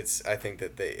 It's I think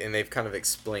that they've kind of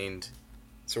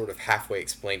sort of halfway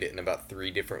explained it in about 3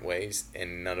 different ways,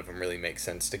 and none of them really make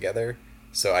sense together.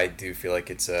 So I do feel like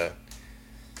it's a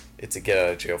get out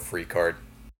of jail free card.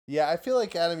 Yeah, I feel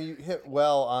like, Adam, you hit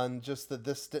well on just that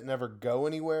this didn't ever go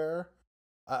anywhere.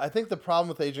 I think the problem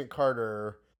with Agent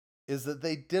Carter is that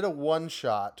they did a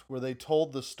one-shot where they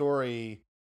told the story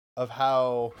of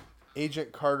how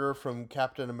Agent Carter from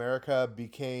Captain America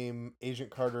became Agent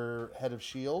Carter, head of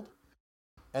S.H.I.E.L.D.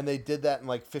 And they did that in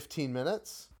like 15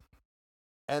 minutes.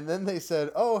 And then they said,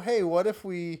 oh, hey, what if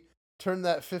we turn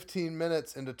that 15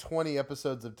 minutes into 20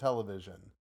 episodes of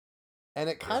television? And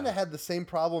it kind of had the same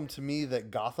problem to me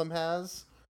that Gotham has,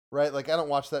 right? Like, I don't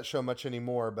watch that show much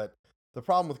anymore, but the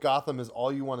problem with Gotham is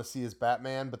all you want to see is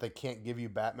Batman, but they can't give you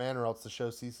Batman or else the show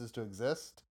ceases to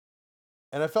exist.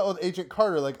 And I felt with Agent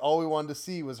Carter, like, all we wanted to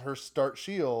see was her start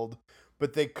S.H.I.E.L.D.,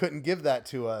 but they couldn't give that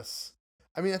to us.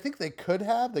 I mean, I think they could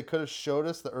have. They could have showed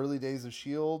us the early days of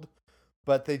S.H.I.E.L.D.,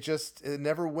 but it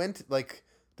never went, like,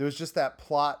 there was just that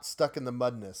plot stuck in the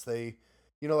mudness.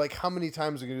 Like how many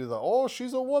times are you going to do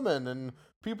she's a woman and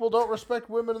people don't respect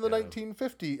women in the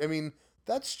 1950s. I mean,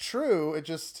 that's true. It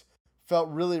just felt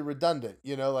really redundant.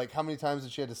 Like how many times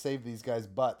did she have to save these guys'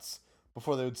 butts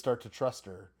before they would start to trust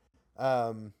her?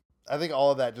 I think all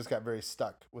of that just got very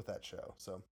stuck with that show.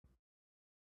 So,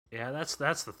 yeah, that's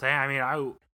the thing. I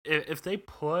mean, if they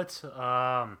put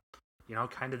kind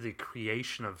of the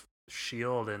creation of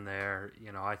S.H.I.E.L.D. in there,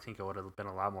 I think it would have been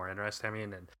a lot more interesting. I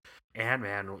mean, and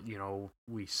Ant-Man,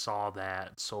 we saw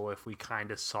that. So if we kind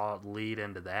of saw it lead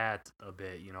into that a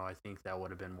bit, I think that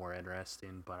would have been more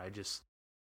interesting. But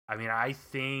I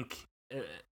think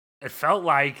it felt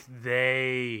like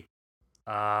they,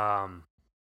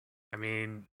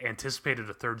 anticipated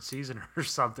a 3rd season or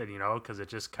something, because it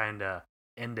just kind of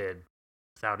ended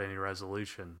without any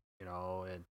resolution,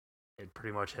 and it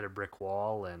pretty much hit a brick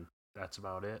wall, and that's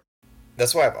about it.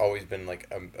 That's why I've always been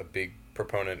like a big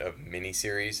proponent of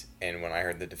miniseries, and when I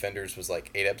heard The Defenders was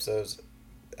like 8 episodes,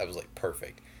 I was like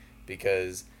perfect,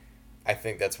 because I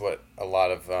think that's what a lot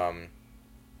of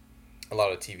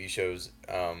TV shows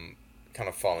kind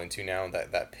of fall into now,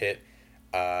 that pit.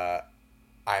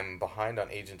 I'm behind on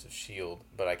Agents of S.H.I.E.L.D.,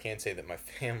 but I can say that my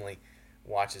family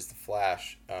watches The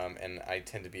Flash, and I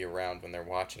tend to be around when they're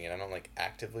watching it. I don't like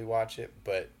actively watch it,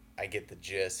 but I get the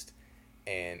gist.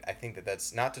 And I think that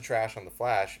that's not to trash on The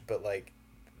Flash, but like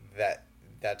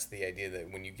that's the idea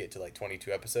that when you get to like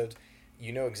 22 episodes,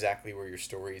 you know exactly where your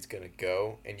story is going to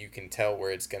go, and you can tell where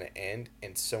it's going to end,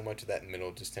 and so much of that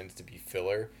middle just tends to be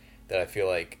filler that I feel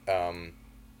like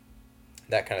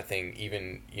that kind of thing,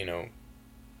 even,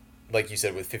 like you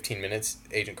said, with 15 minutes,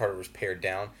 Agent Carter was pared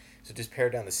down, so just pare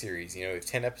down the series. If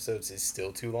 10 episodes is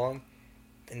still too long,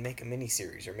 then make a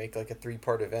mini-series, or make like a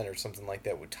 3-part event or something like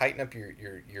that. Would tighten up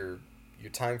your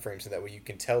time frame, so that way you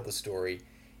can tell the story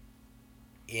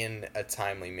in a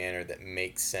timely manner that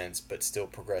makes sense but still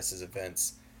progresses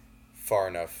events far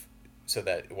enough so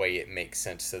that way it makes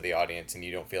sense to the audience, and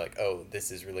you don't feel like, oh,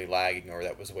 this is really lagging, or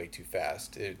that was way too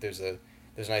fast. There's a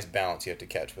nice balance you have to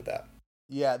catch with that.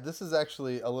 Yeah, this is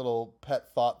actually a little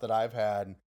pet thought that I've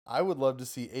had. I would love to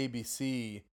see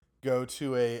ABC go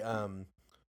to a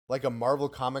like a Marvel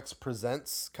Comics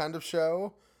Presents kind of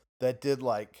show that did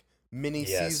like mini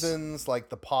Yes. seasons, like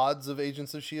the pods of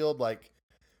Agents of Shield. Like,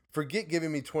 forget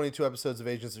giving me 22 episodes of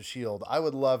Agents of Shield. I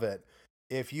would love it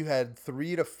if you had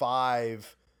 3 to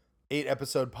 5 8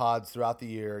 episode pods throughout the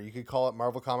year. You could call it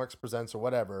Marvel Comics Presents or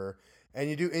whatever. And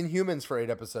you do Inhumans for 8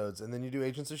 episodes, and then you do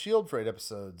Agents of Shield for 8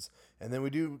 episodes, and then we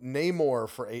do Namor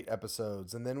for 8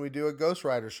 episodes, and then we do a Ghost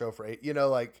Rider show for 8.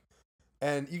 Like,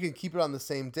 and you can keep it on the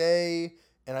same day,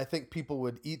 and I think people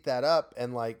would eat that up.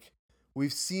 And like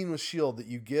we've seen with Shield, that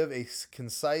you give a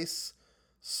concise,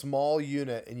 small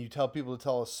unit, and you tell people to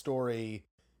tell a story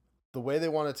the way they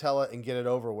want to tell it and get it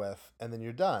over with, and then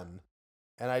you're done.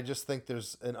 And I just think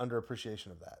there's an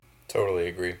underappreciation of that. Totally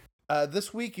agree.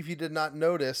 This week, if you did not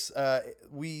notice,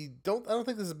 we don't. I don't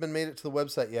think this has been made it to the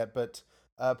website yet, but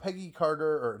Peggy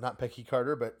Carter, or not Peggy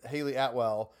Carter, but Haley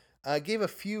Atwell, gave a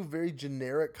few very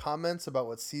generic comments about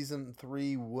what season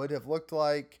 3 would have looked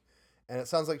like, and it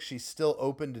sounds like she's still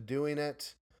open to doing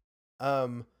it.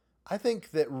 I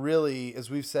think that really, as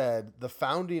we've said, the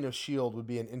founding of Shield would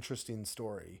be an interesting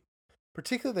story.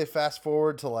 Particularly, they fast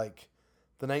forward to like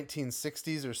the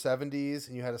 1960s or 70s,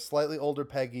 and you had a slightly older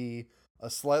Peggy, a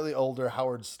slightly older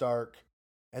Howard Stark,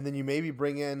 and then you maybe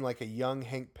bring in like a young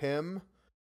Hank Pym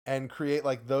and create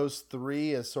like those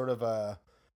three as sort of a,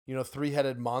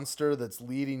 three-headed monster that's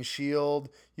leading Shield.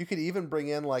 You could even bring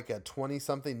in like a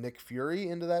 20-something Nick Fury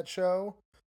into that show.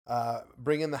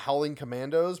 Bring in the Howling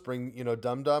Commandos, bring,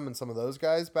 Dum Dum and some of those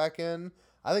guys back in.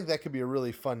 I think that could be a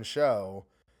really fun show.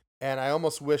 And I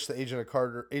almost wish that Agent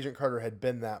Carter had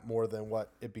been that more than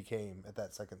what it became at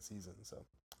that second season. So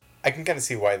I can kind of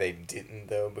see why they didn't,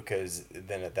 though, because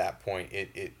then at that point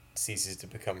it ceases to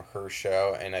become her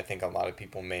show, and I think a lot of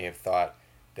people may have thought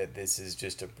that this is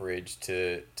just a bridge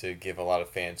to give a lot of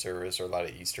fan service or a lot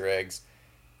of Easter eggs.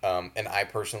 And I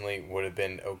personally would have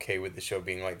been okay with the show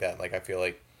being like that. Like, I feel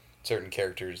like certain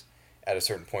characters at a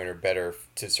certain point are better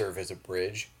to serve as a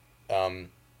bridge. And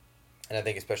I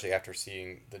think especially after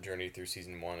seeing the journey through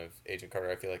season 1 of Agent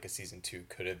Carter, I feel like a season 2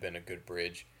 could have been a good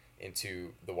bridge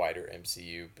into the wider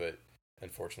MCU, but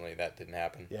unfortunately that didn't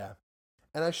happen. yeah.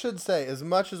 And I should say, as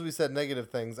much as we said negative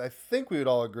things, I think we would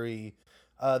all agree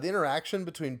the interaction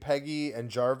between Peggy and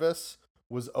Jarvis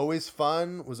was always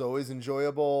fun, was always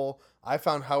enjoyable. I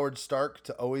found Howard Stark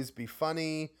to always be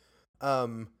funny.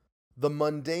 The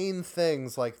mundane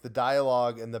things like the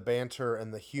dialogue and the banter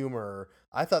and the humor,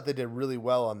 I thought they did really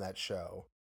well on that show.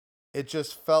 It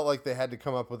just felt like they had to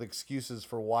come up with excuses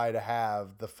for why to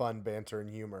have the fun banter and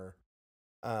humor.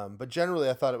 But generally,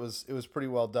 I thought it was pretty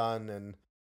well done.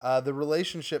 And the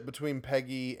relationship between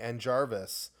Peggy and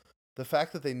Jarvis, the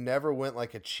fact that they never went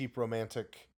like a cheap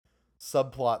romantic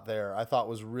subplot there, I thought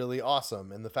was really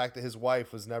awesome. And the fact that his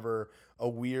wife was never a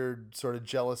weird sort of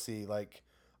jealousy, like,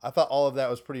 I thought all of that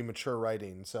was pretty mature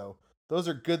writing. So those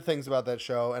are good things about that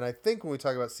show. And I think when we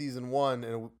talk about season 1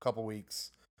 in a couple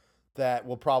weeks, that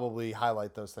we'll probably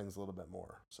highlight those things a little bit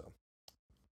more. So,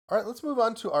 all right, let's move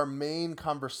on to our main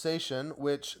conversation,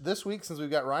 which this week, since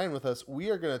we've got Ryan with us, we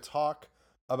are going to talk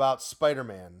about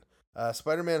Spider-Man.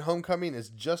 Spider-Man Homecoming is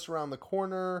just around the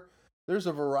corner. There's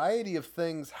a variety of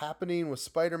things happening with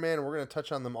Spider-Man, and we're going to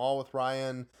touch on them all with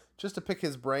Ryan, just to pick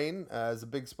his brain. As a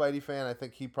big Spidey fan, I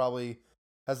think he probably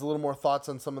has a little more thoughts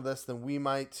on some of this than we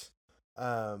might.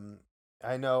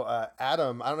 I know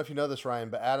Adam, I don't know if you know this, Ryan,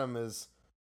 but Adam is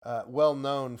well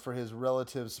known for his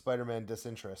relative Spider-Man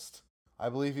disinterest. I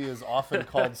believe he is often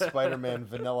called Spider-Man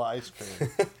Vanilla Ice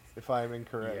Cream, if I'm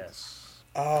incorrect. Yes.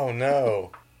 Oh,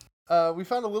 no. We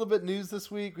found a little bit news this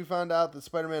week. We found out that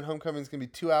Spider-Man Homecoming is going to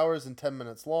be 2 hours and 10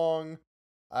 minutes long.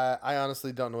 I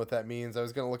honestly don't know what that means. I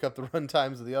was going to look up the run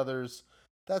times of the others.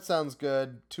 That sounds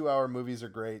good. 2-hour movies are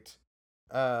great.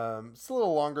 It's a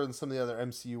little longer than some of the other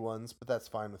MCU ones, but that's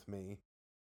fine with me.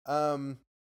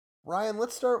 Ryan,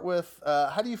 let's start with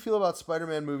how do you feel about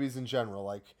Spider-Man movies in general?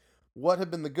 Like, what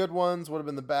have been the good ones? What have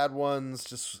been the bad ones?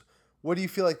 Just what do you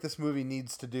feel like this movie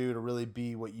needs to do to really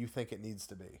be what you think it needs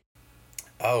to be?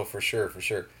 Oh, for sure, for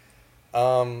sure.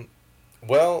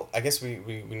 Well, I guess we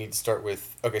need to start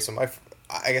with, okay, so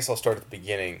I guess I'll start at the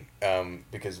beginning,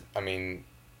 because, I mean,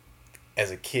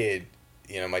 as a kid,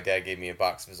 my dad gave me a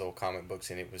box of his old comic books,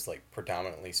 and it was, like,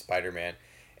 predominantly Spider-Man,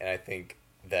 and I think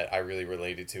that I really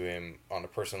related to him on a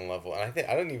personal level, and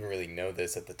I don't even really know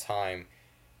this at the time,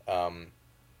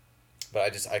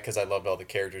 but because I loved all the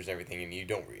characters and everything,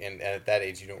 and at that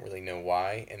age, you don't really know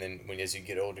why, and then as you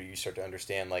get older, you start to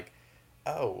understand, like,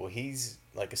 oh, well, he's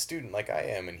like a student like I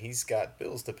am, and he's got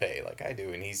bills to pay like I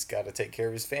do, and he's got to take care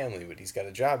of his family, but he's got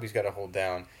a job he's got to hold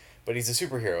down, but he's a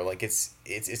superhero. Like, it's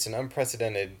an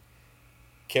unprecedented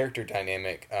character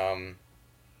dynamic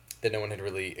that no one had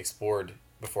really explored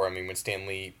before. I mean, when Stan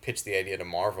Lee pitched the idea to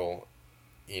Marvel,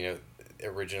 you know,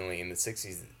 originally in the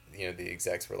 60s, you know, the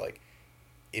execs were like,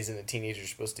 isn't a teenager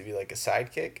supposed to be like a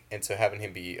sidekick? And so having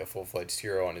him be a full-fledged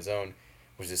hero on his own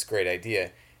was this great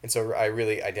idea. And so I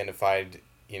really identified,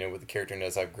 you know, with the character, and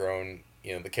as I've grown,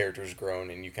 you know, the character's grown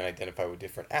and you can identify with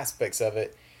different aspects of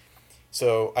it.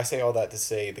 So I say all that to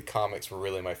say the comics were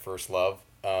really my first love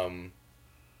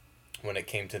when it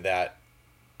came to that.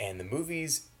 And the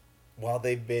movies, while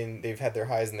they've had their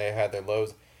highs and they've had their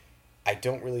lows, I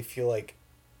don't really feel like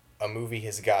a movie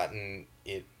has gotten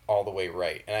it all the way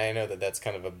right. And I know that that's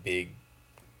kind of a big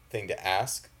thing to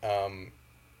ask.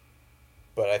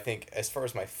 But I think as far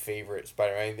as my favorite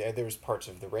Spider-Man, there was parts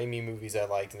of the Raimi movies I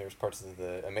liked, and there was parts of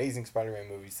the Amazing Spider-Man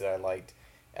movies that I liked.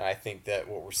 And I think that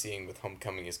what we're seeing with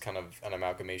Homecoming is kind of an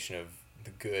amalgamation of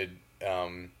the good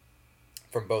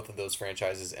from both of those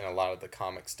franchises and a lot of the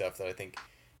comic stuff that I think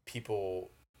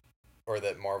people or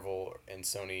that Marvel and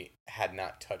Sony had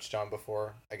not touched on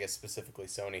before. I guess specifically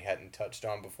Sony hadn't touched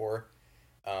on before,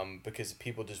 because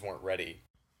people just weren't ready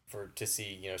to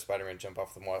see, you know, Spider-Man jump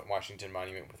off the Washington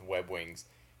Monument with web wings,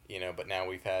 you know. But now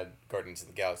we've had Guardians of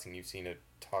the Galaxy, and you've seen a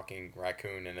talking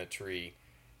raccoon and a tree,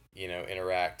 you know,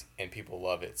 interact, and people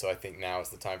love it. So I think now is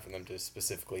the time for them to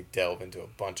specifically delve into a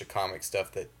bunch of comic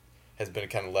stuff that has been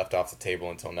kind of left off the table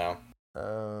until now.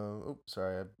 Oops,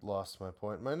 sorry, I lost my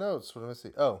point in my notes. What am I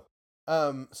see? Oh,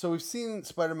 so we've seen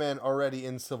Spider-Man already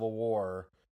in Civil War.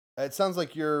 It sounds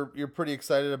like you're pretty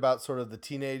excited about sort of the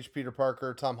teenage Peter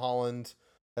Parker, Tom Holland.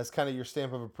 That's kind of your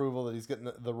stamp of approval that he's getting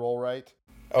the role right.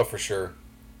 Oh, for sure,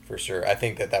 for sure. I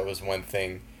think that was one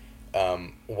thing.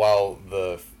 While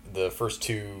the first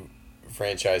two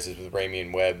franchises with Raimi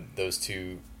and Webb, those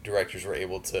two directors were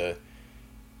able to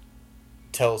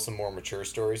tell some more mature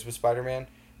stories with Spider-Man,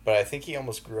 but I think he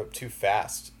almost grew up too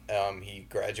fast. He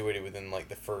graduated within like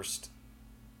the first,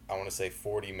 I want to say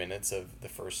 40 minutes of the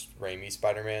first Raimi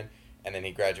Spider-Man, and then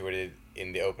he graduated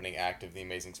in the opening act of The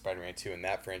Amazing Spider-Man 2 in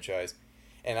that franchise.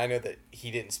 And I know that he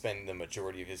didn't spend the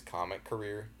majority of his comic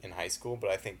career in high school,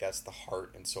 but I think that's the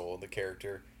heart and soul of the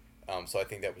character. So I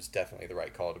think that was definitely the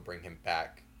right call to bring him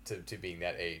back to being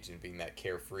that age and being that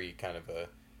carefree kind of a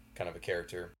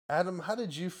character. Adam, how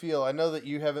did you feel? I know that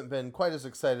you haven't been quite as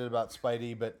excited about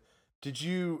Spidey, but did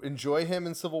you enjoy him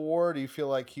in Civil War? Do you feel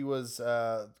like he was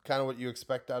kind of what you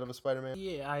expect out of a Spider-Man?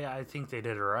 Yeah, I think they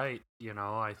did it right. You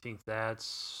know, I think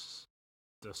that's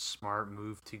the smart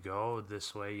move to go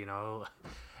this way. You know,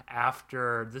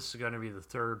 after this is going to be the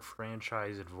third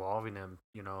franchise involving him.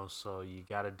 You know, so you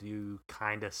got to do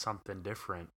kind of something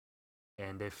different.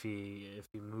 And if he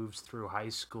moves through high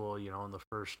school, you know, in the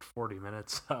first 40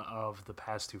 minutes of the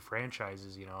past two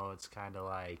franchises, you know, it's kind of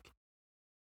like,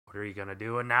 what are you gonna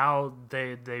do? And now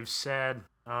they've said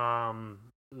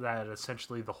that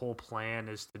essentially the whole plan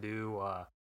is to do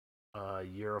a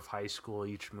year of high school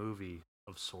each movie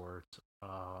of sorts.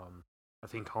 I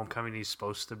think Homecoming is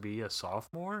supposed to be a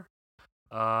sophomore.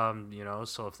 You know,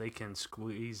 so if they can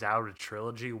squeeze out a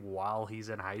trilogy while he's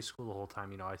in high school the whole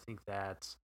time, you know, I think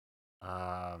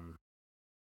um,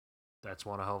 that's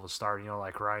one hell of a start. You know,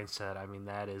 like Ryan said, I mean,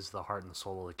 that is the heart and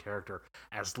soul of the character.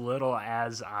 As little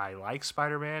as I like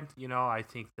Spider-Man, you know, I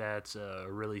think that's a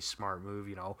really smart move.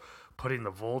 You know, putting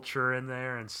the Vulture in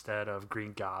there instead of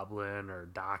Green Goblin or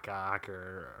Doc Ock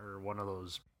or one of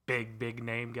those big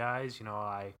name guys. You know,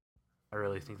 I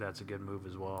really think that's a good move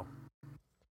as well.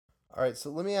 All right, so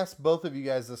let me ask both of you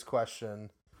guys this question.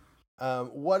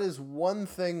 What is one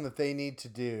thing that they need to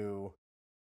do?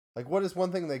 Like, what is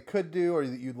one thing they could do or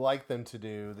that you'd like them to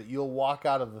do that you'll walk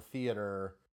out of the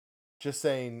theater just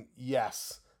saying,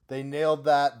 yes, they nailed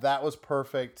that. That was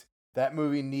perfect. That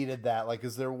movie needed that. Like,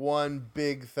 is there one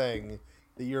big thing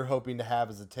that you're hoping to have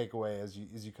as a takeaway as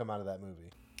you come out of that movie?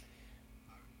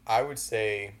 I would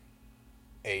say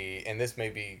and this may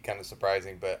be kind of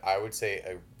surprising, but I would say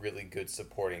a really good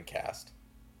supporting cast.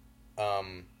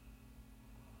 Um,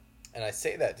 and I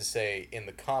say that to say in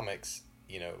the comics,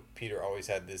 you know, Peter always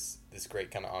had this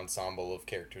great kind of ensemble of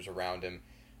characters around him.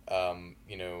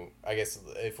 You know, I guess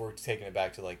if we're taking it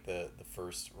back to like the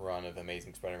first run of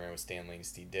Amazing Spider-Man with Stan Lee and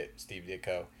Steve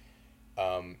Ditko,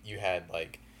 you had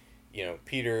like, you know,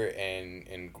 Peter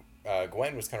and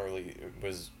Gwen was kind of really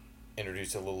was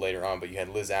introduced a little later on, but you had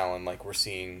Liz Allen like we're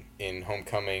seeing in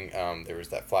Homecoming. There was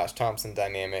that Flash Thompson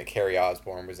dynamic. Harry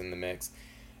Osborn was in the mix,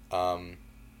 and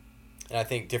I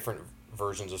think different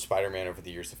versions of Spider-Man over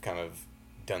the years have kind of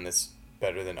done this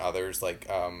better than others. Like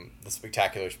the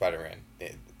Spectacular Spider-Man,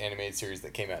 the animated series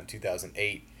that came out in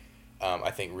 2008,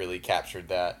 I think really captured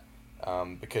that.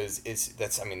 Because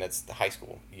that's the high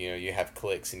school. You know, you have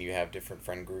cliques and you have different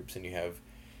friend groups and you have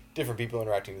different people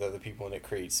interacting with other people, and it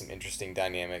creates some interesting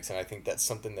dynamics. And I think that's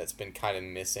something that's been kind of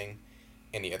missing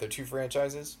in the other two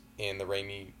franchises. In the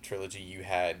Raimi trilogy, you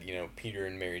had, Peter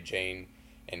and Mary Jane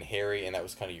and Harry, and that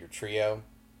was kind of your trio,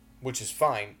 which is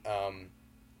fine.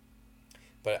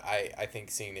 But I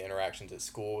think seeing the interactions at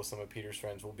school with some of Peter's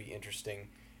friends will be interesting.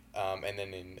 And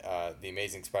then in The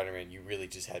Amazing Spider-Man, you really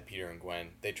just had Peter and Gwen.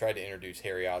 They tried to introduce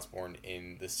Harry Osborn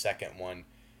in the second one,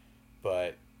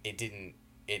 but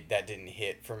that didn't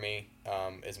hit for me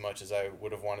as much as I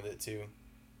would have wanted it to.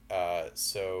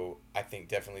 So I think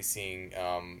definitely seeing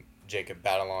Jacob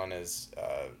Batalon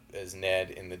as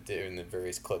Ned in the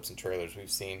various clips and trailers we've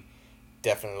seen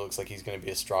definitely looks like he's going to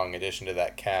be a strong addition to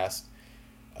that cast.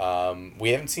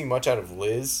 We haven't seen much out of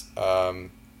Liz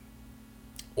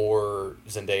or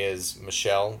Zendaya's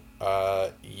Michelle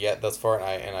yet thus far,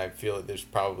 and I feel that there's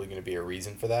probably going to be a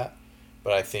reason for that.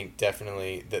 But I think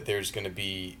definitely that there's going to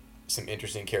be some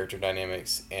interesting character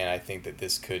dynamics, and I think that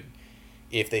this could,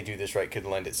 if they do this right, could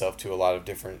lend itself to a lot of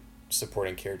different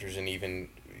supporting characters, and even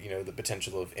the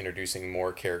potential of introducing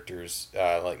more characters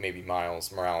like maybe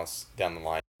Miles Morales down the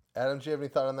line. Adam, do you have any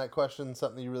thought on that question?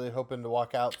 Something you really hoping to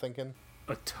walk out thinking?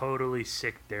 A totally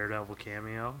sick Daredevil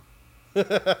cameo. Is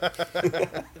it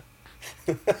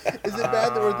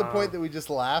bad that we're at the point that we just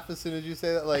laugh as soon as you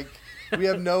say that? Like, we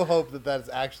have no hope that that's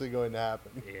actually going to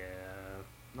happen. Yeah.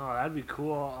 No, that'd be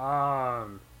cool.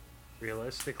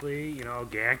 Realistically,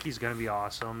 Genki's gonna be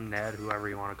awesome. Ned, whoever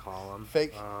you want to call him.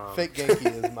 Fake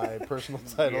Genki is my personal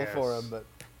title for him, but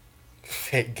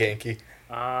Fake Genki.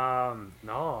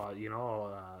 No,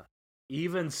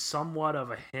 even somewhat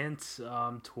of a hint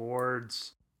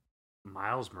towards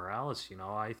Miles Morales.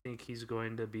 I think he's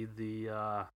going to be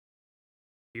the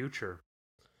future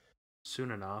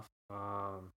soon enough.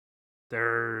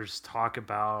 There's talk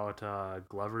about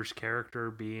Glover's character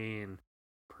being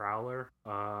Prowler,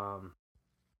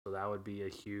 so that would be a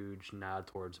huge nod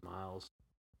towards Miles.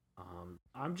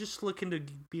 I'm just looking to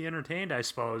be entertained, I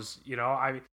suppose.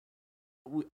 I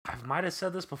might have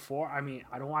said this before. I mean,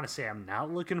 I don't want to say I'm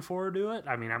not looking forward to it.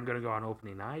 I mean, I'm going to go on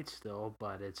opening night still,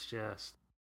 but it's just,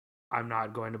 I'm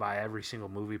not going to buy every single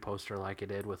movie poster like I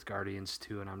did with Guardians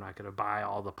 2, and I'm not going to buy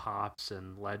all the pops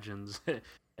and legends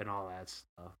and all that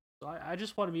stuff. So I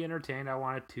just want to be entertained. I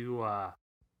wanted to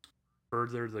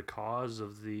further the cause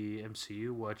of the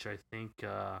MCU, which I think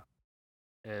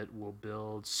it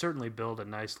will certainly build a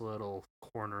nice little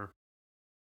corner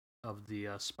of the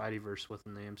Spideyverse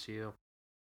within the MCU.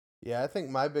 Yeah, I think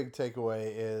my big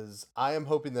takeaway is I am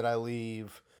hoping that I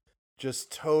leave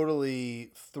just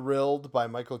totally thrilled by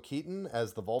Michael Keaton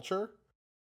as the Vulture.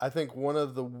 I think one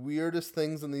of the weirdest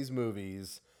things in these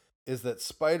movies is that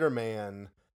Spider-Man,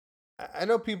 I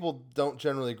know people don't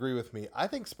generally agree with me. I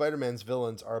think Spider-Man's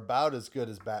villains are about as good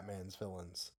as Batman's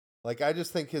villains. Like, I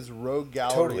just think his rogue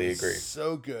gallery is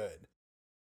so good.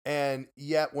 And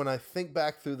yet, when I think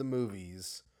back through the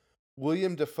movies,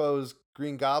 William Dafoe's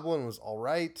Green Goblin was all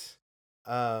right.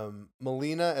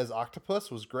 Melina as Octopus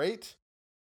was great.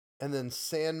 And then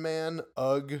Sandman,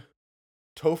 Ugg,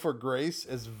 Topher Grace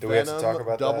as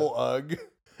Venom, Double Ugg.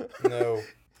 No.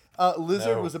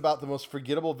 Lizard was about the most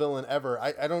forgettable villain ever.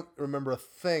 I don't remember a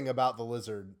thing about the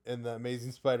Lizard in the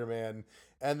Amazing Spider-Man.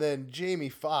 And then Jamie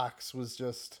Foxx was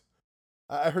just...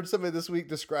 I heard somebody this week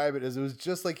describe it as it was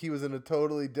just like he was in a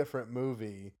totally different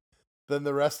movie than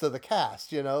the rest of the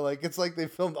cast, Like, it's like they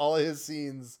filmed all of his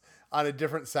scenes on a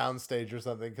different soundstage or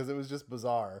something because it was just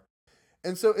bizarre.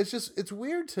 And so it's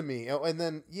weird to me. Oh, and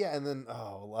then, I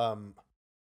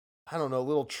don't know,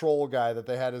 little troll guy that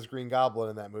they had as Green Goblin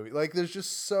in that movie. Like, there's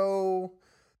just so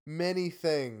many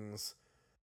things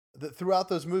that throughout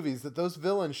those movies that those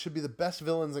villains should be the best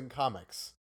villains in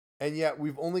comics. And yet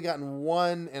we've only gotten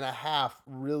 1.5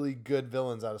 really good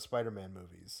villains out of Spider-Man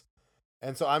movies.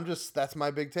 And so that's my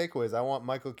big takeaway is I want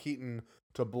Michael Keaton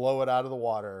to blow it out of the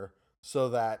water so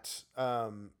that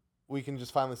we can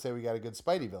just finally say we got a good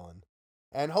Spidey villain.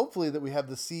 And hopefully that we have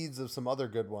the seeds of some other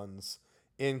good ones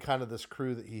in kind of this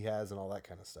crew that he has and all that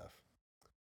kind of stuff.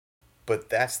 But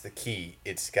that's the key.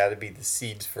 It's got to be the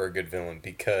seeds for a good villain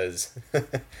because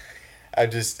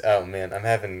I'm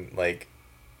having like,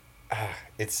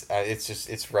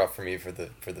 it's rough for me for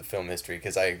the film history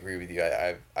because I agree with you.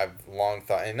 I've long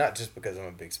thought, and not just because I'm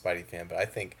a big Spidey fan, but I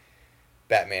think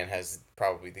Batman has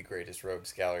probably the greatest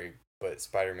rogues gallery. But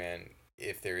Spider-Man,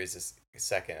 if there is a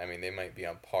second, I mean they might be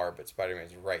on par, but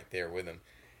Spider-Man's right there with him.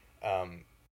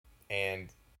 And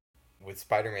with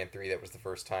Spider-Man 3, that was the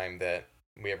first time that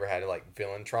we ever had like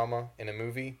villain trauma in a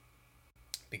movie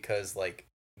because like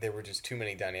there were just too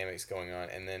many dynamics going on.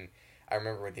 And then I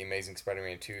remember with The Amazing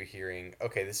Spider-Man 2 hearing,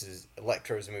 okay, this is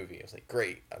Electro's movie. I was like,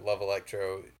 great. I love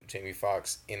Electro. Jamie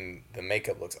Foxx in the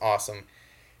makeup looks awesome.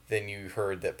 then you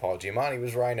heard that Paul Giamatti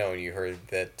was Rhino, and you heard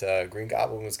that Green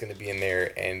Goblin was going to be in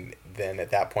there, and then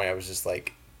at that point I was just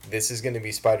like, this is going to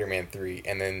be Spider-Man 3,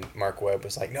 and then Mark Webb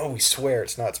was like, no, we swear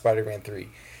it's not Spider-Man 3,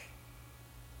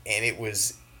 and it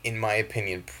was, in my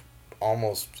opinion,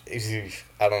 almost,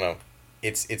 I don't know,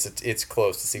 it's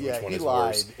close to see which one is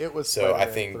worse. It was so Spider-Man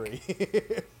I think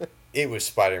 3. it was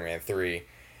Spider-Man 3,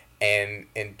 and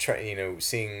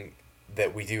seeing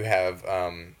that we do have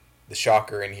the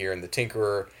Shocker in here and the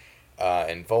Tinkerer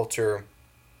and Vulture.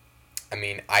 I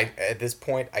mean, at this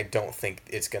point I don't think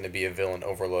it's going to be a villain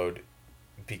overload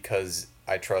because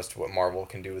I trust what Marvel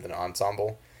can do with an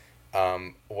ensemble.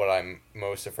 What I'm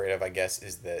most afraid of, I guess,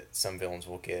 is that some villains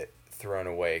will get thrown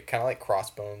away, kind of like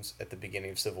Crossbones at the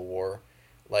beginning of Civil War.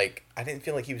 Like, I didn't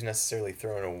feel like he was necessarily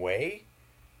thrown away,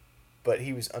 but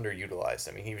he was underutilized.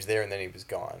 I mean, he was there and then he was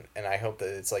gone. And I hope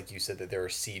that it's like you said, that there are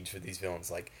seeds for these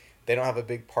villains. Like, they don't have a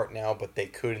big part now, but they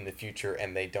could in the future,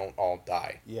 and they don't all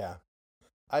die. Yeah.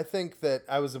 I think that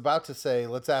I was about to say,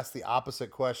 let's ask the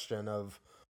opposite question of,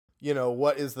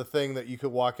 what is the thing that you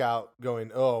could walk out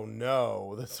going, oh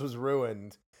no, this was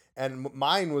ruined? And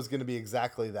mine was going to be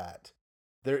exactly that.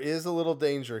 There is a little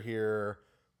danger here.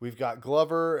 We've got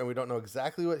Glover, and we don't know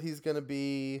exactly what he's going to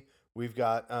be. We've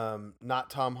got not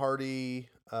Tom Hardy,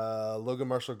 Logan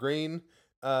Marshall Green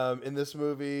in this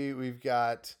movie. We've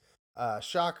got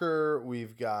Shocker.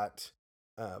 We've got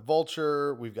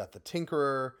Vulture. We've got the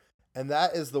Tinkerer. And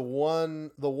that is the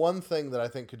one thing that I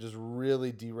think could just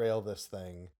really derail this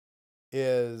thing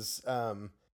is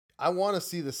I want to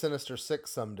see the Sinister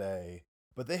Six someday,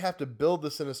 but they have to build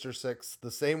the Sinister Six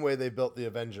the same way they built the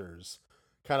Avengers,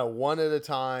 kind of one at a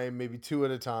time, maybe two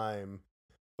at a time,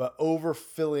 but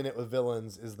overfilling it with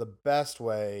villains is the best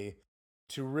way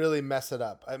to really mess it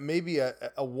up. Maybe a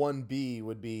 1B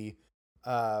would be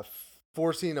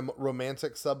forcing a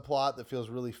romantic subplot that feels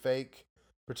really fake,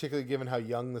 particularly given how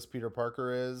young this Peter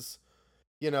Parker is.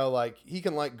 Like, he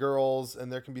can like girls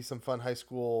and there can be some fun high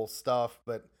school stuff,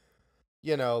 but,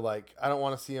 like, I don't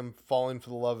want to see him falling for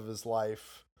the love of his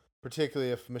life,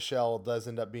 particularly if Michelle does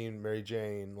end up being Mary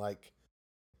Jane. Like,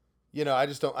 I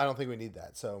don't think we need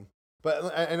that. So,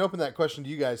 but, and open that question to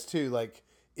you guys too. Like,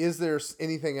 is there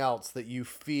anything else that you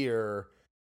fear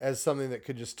as something that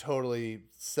could just totally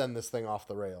send this thing off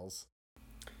the rails?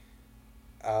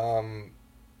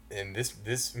 And this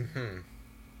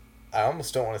I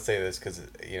almost don't want to say this because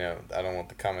I don't want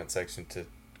the comment section to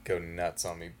go nuts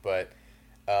on me, but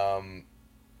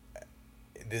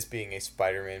this being a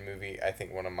Spider-Man movie, I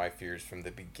think one of my fears from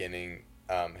the beginning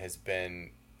has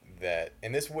been that,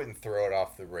 and this wouldn't throw it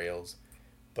off the rails,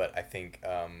 but I think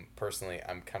personally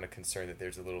I'm kind of concerned that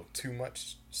there's a little too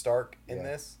much Stark in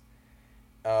this,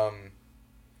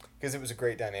 because it was a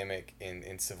great dynamic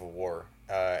in Civil War,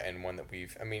 and one that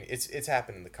it's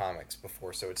happened in the comics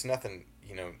before, so it's nothing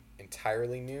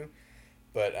entirely new,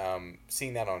 but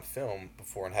seeing that on film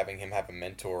before and having him have a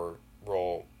mentor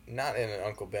role, not in an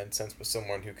Uncle Ben sense, but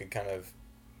someone who could kind of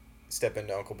step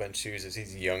into Uncle Ben's shoes as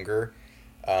he's younger,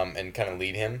 and kind of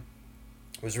lead him,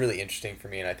 was really interesting for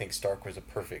me. And I think Stark was a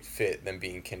perfect fit, them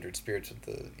being kindred spirits with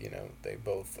they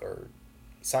both are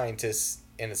scientists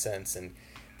in a sense and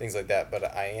things like that.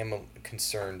 But I am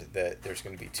concerned that there's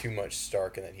going to be too much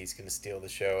Stark and that he's going to steal the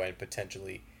show and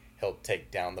potentially help take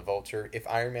down the Vulture. If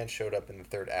Iron Man showed up in the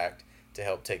third act to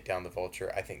help take down the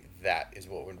Vulture, I think that is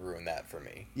what would ruin that for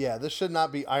me. Yeah, this should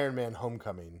not be Iron Man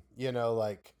Homecoming,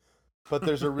 but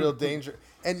there's a real danger.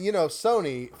 And,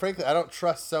 Sony, frankly, I don't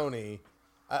trust Sony.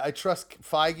 I trust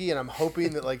Feige, and I'm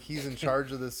hoping that, like, he's in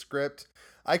charge of this script.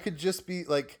 I could just be,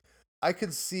 like, I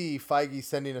could see Feige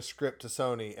sending a script to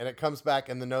Sony, and it comes back,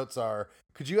 and the notes are,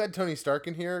 could you add Tony Stark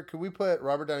in here? Could we put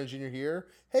Robert Downey Jr. here?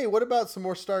 Hey, what about some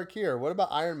more Stark here? What about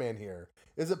Iron Man here?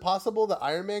 Is it possible that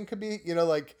Iron Man could be,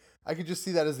 I could just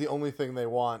see that as the only thing they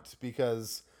want,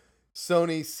 because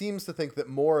Sony seems to think that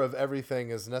more of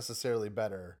everything is necessarily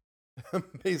better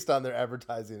based on their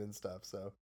advertising and stuff.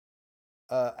 So,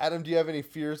 Adam, do you have any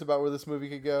fears about where this movie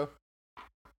could go?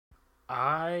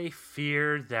 I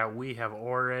fear that we have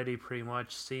already pretty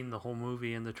much seen the whole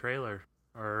movie in the trailer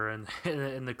or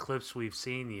in the clips we've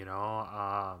seen.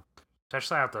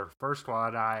 Especially after the first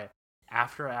one,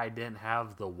 after I didn't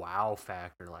have the wow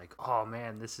factor, like, oh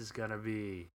man, this is gonna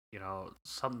be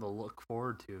something to look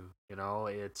forward to.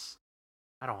 It's,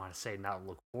 I don't want to say not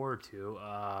look forward to.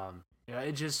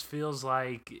 It just feels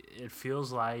like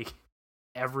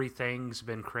everything's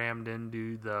been crammed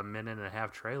into the minute and a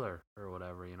half trailer or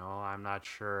whatever. I'm not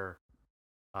sure,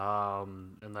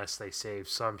 unless they save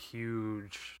some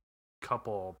huge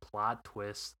couple plot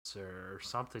twists or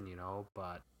something,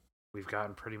 but we've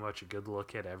gotten pretty much a good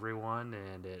look at everyone,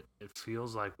 and it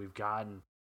feels like we've gotten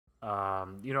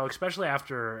Especially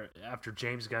after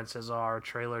James Gunn says, "Oh, our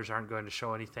trailers aren't going to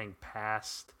show anything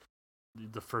past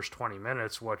the first 20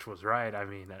 minutes," which was right. I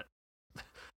mean,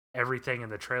 everything in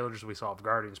the trailers we saw of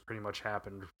Guardians pretty much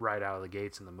happened right out of the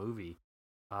gates in the movie.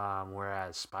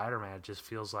 Whereas Spider-Man just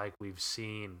feels like we've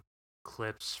seen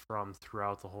clips from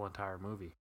throughout the whole entire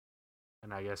movie.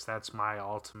 And I guess that's my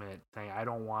ultimate thing. I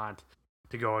don't want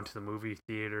to go into the movie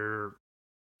theater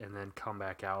and then come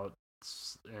back out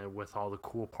with all the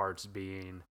cool parts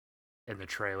being in the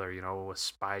trailer, with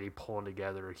Spidey pulling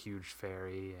together a huge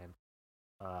ferry and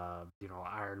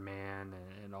Iron Man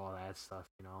and all that stuff.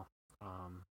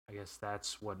 I guess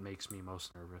that's what makes me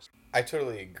most nervous. I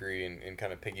totally agree, and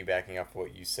kind of piggybacking off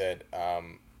what you said,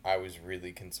 I was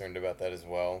really concerned about that as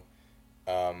well.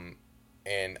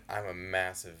 And I'm a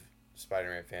massive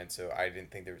Spider-Man fan, so I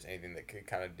didn't think there was anything that could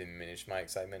kind of diminish my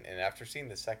excitement. And after seeing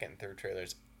the second and third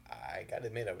trailers, I gotta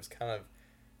admit I was kind of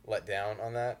let down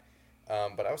on that.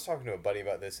 But I was talking to a buddy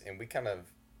about this, and it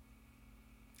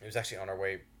was actually on our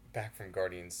way back from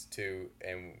Guardians 2,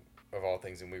 and of all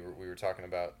things, and we were talking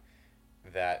about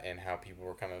that and how people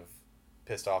were kind of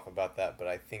pissed off about that. But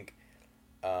I think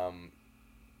the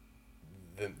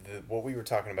what we were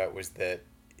talking about was that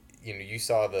you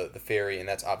saw the fairy, and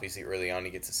that's obviously early on.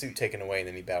 He gets the suit taken away, and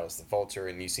then he battles the Vulture,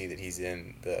 and you see that he's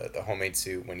in the homemade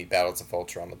suit when he battles the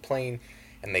Vulture on the plane,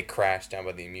 and they crash down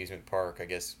by the amusement park, I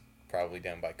guess probably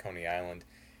down by Coney Island.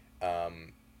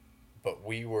 But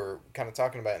we were kind of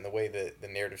talking about it in the way that the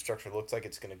narrative structure looks like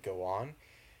it's going to go on.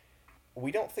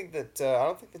 We don't think that I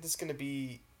don't think that it's going to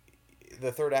be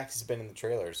the third act has been in the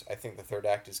trailers. I think the third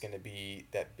act is going to be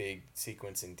that big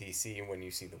sequence in DC when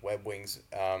you see the web wings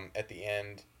at the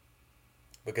end,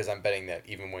 because I'm betting that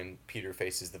even when Peter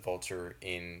faces the Vulture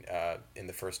in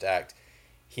the first act,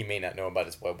 he may not know about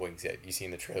his web wings yet. You see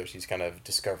in the trailers he's kind of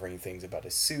discovering things about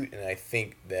his suit, and I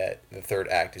think that the third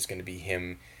act is going to be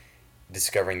him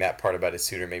discovering that part about his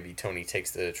suit, or maybe Tony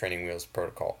takes the training wheels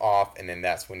protocol off, and then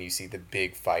that's when you see the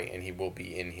big fight, and he will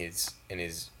be in his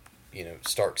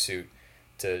Stark suit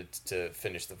to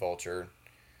finish the Vulture.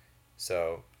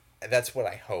 So that's what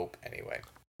I hope anyway.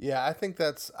 Yeah, I think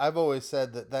I've always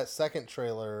said that second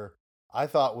trailer I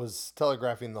thought was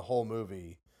telegraphing the whole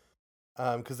movie.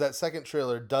 Because that second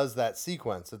trailer does that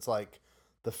sequence. It's like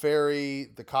the ferry,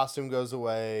 the costume goes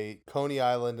away, Coney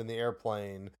Island in the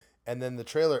airplane, and then the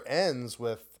trailer ends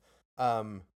with, I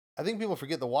think people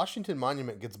forget the Washington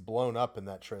Monument gets blown up in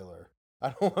that trailer.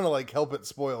 I don't want to help it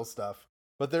spoil stuff,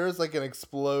 but there is an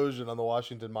explosion on the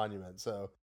Washington Monument,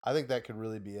 so I think that could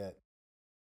really be it.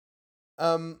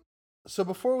 So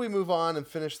before we move on and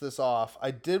finish this off,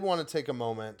 I did want to take a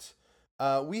moment.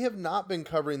 We have not been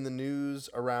covering the news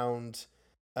around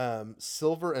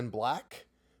Silver and Black,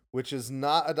 which is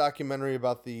not a documentary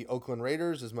about the Oakland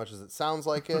Raiders as much as it sounds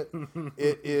like it.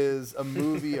 It is a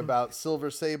movie about Silver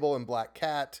Sable and Black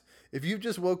Cat. If you've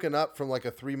just woken up from a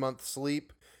 3-month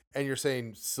sleep and you're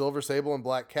saying Silver Sable and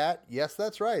Black Cat, yes,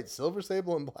 that's right. Silver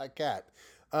Sable and Black Cat.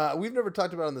 We've never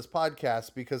talked about it on this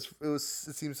podcast because it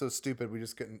seems so stupid we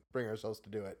just couldn't bring ourselves to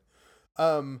do it.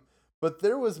 But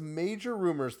there was major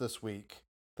rumors this week,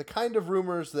 the kind of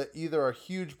rumors that either are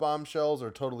huge bombshells or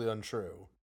totally untrue,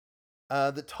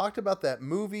 that talked about that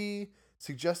movie,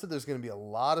 suggested there's going to be a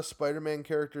lot of Spider-Man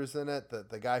characters in it,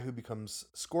 that the guy who becomes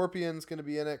Scorpion's going to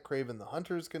be in it, Kraven the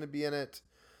Hunter's going to be in it,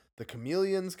 the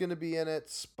Chameleon's going to be in it,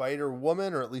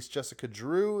 Spider-Woman, or at least Jessica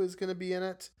Drew, is going to be in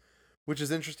it, which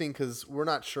is interesting because we're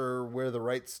not sure where the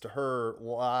rights to her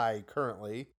lie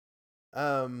currently.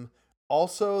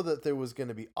 Also, that there was going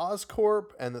to be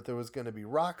Oscorp, and that there was going to be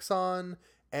Roxxon,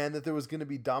 and that there was going to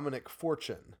be Dominic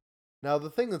Fortune. Now, the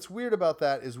thing that's weird about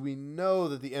that is we know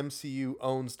that the MCU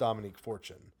owns Dominic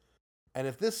Fortune. And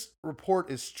if this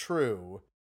report is true,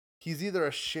 he's either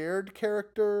a shared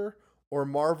character or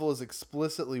Marvel is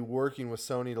explicitly working with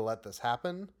Sony to let this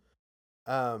happen.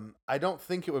 I don't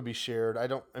think it would be shared. I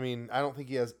don't think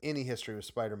he has any history with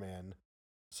Spider-Man.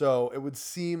 So it would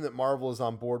seem that Marvel is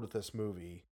on board with this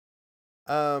movie.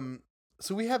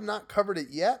 So we have not covered it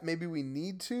yet. Maybe we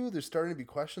need to. There's starting to be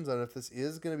questions on if this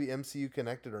is going to be MCU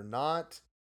connected or not.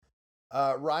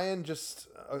 Ryan,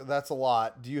 that's a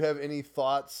lot. Do you have any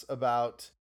thoughts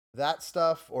about that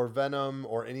stuff or Venom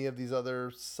or any of these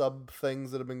other sub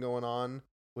things that have been going on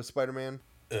with Spider-Man?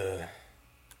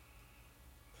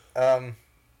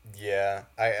 Yeah,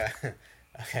 I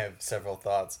have several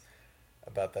thoughts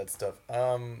about that stuff.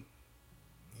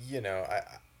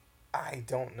 I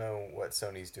don't know what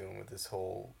Sony's doing with this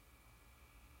whole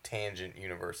tangent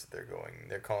universe that they're going.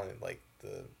 They're calling it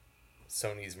the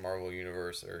Sony's Marvel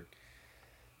universe or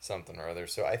something or other.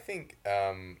 So I think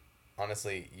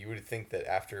honestly, you would think that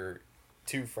after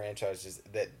two franchises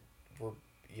that were,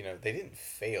 they didn't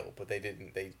fail, but they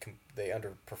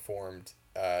underperformed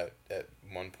at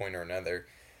one point or another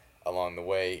along the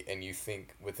way. And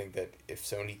would think that if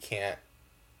Sony can't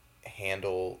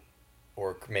handle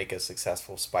or make a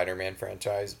successful Spider-Man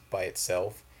franchise by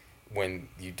itself, when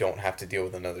you don't have to deal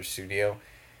with another studio,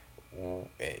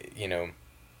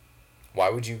 why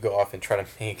would you go off and try to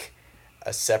make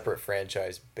a separate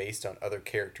franchise based on other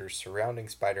characters surrounding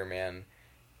Spider-Man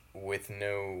with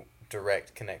no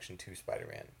direct connection to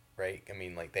Spider-Man, right? I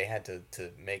mean, like, they had to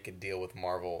make a deal with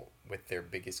Marvel with their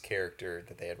biggest character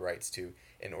that they had rights to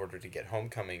in order to get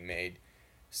Homecoming made.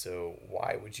 So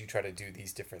why would you try to do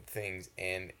these different things?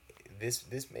 And this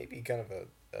may be kind of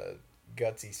a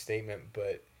gutsy statement,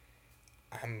 but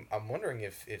I'm wondering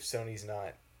if Sony's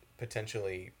not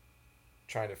potentially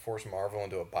trying to force Marvel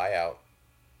into a buyout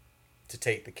to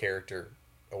take the character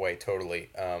away totally.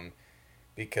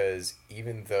 Because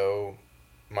even though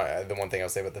the one thing I'll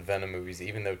say about the Venom movies,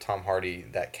 even though Tom Hardy,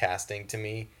 that casting to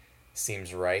me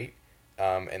seems right,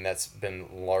 and that's been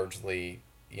largely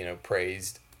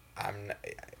praised,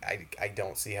 I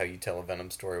don't see how you tell a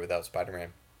Venom story without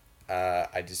Spider-Man.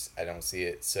 I don't see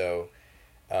it. So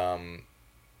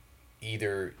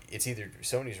either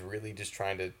Sony's really just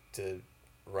trying to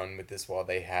run with this while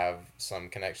they have some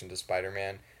connection to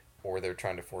Spider-Man, or they're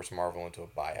trying to force Marvel into a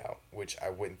buyout, which I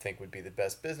wouldn't think would be the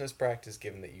best business practice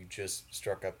given that you just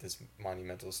struck up this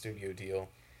monumental studio deal.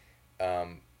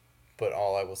 But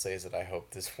all I will say is that I hope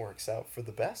this works out for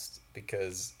the best,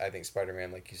 because I think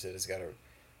Spider-Man, like you said, has got a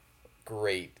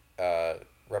great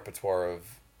repertoire of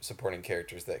supporting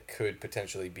characters that could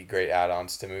potentially be great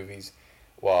add-ons to movies,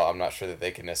 while I'm not sure that they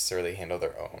can necessarily handle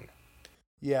their own.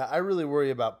 Yeah, I really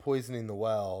worry about poisoning the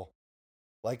well.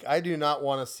 Like, I do not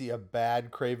want to see a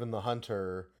bad Kraven the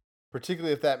Hunter,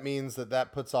 particularly if that means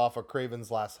that puts off a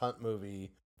Kraven's Last Hunt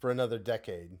movie for another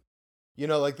decade.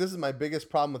 Like, this is my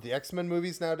biggest problem with the X-Men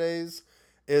movies nowadays,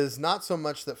 is not so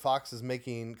much that Fox is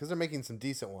making, because they're making some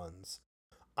decent ones.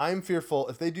 I'm fearful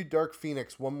if they do Dark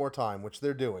Phoenix one more time, which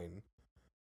they're doing,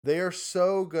 they are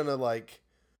so gonna, like,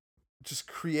 just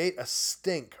create a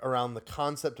stink around the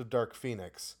concept of Dark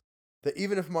Phoenix that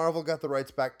even if Marvel got the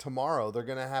rights back tomorrow, they're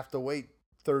going to have to wait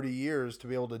 30 years to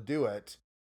be able to do it,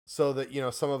 so that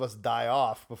some of us die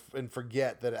off and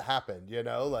forget that it happened,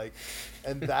 like,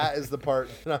 and that is the part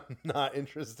that I'm not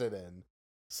interested in.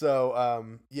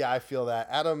 So yeah, I feel that.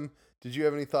 Adam, did you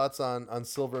have any thoughts on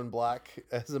Silver and Black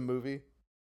as a movie?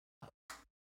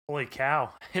 Holy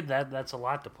cow, that's a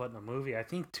lot to put in a movie. I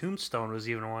think Tombstone was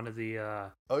even one of the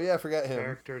oh yeah, I forgot him.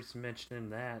 characters mentioned in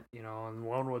that. And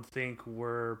one would think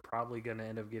we're probably going to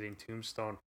end up getting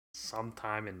Tombstone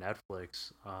sometime in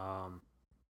Netflix.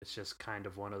 It's just kind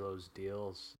of one of those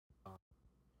deals.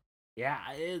 Yeah,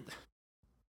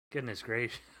 goodness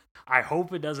gracious. I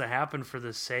hope it doesn't happen for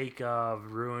the sake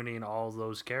of ruining all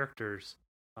those characters.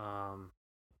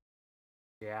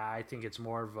 Yeah, I think it's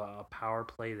more of a power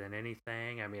play than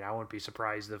anything. I mean, I wouldn't be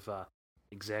surprised if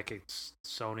exec at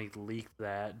Sony leaked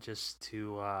that just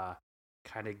to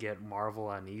kind of get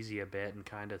Marvel uneasy a bit and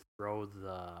kind of throw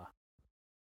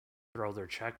their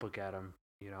checkbook at them.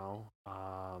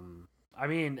 I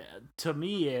mean, to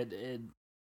me, it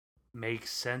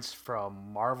makes sense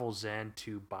from Marvel's end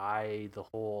to buy the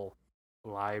whole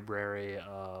library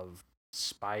of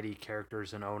Spidey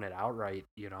characters and own it outright.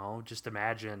 Just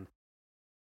imagine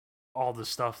all the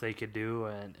stuff they could do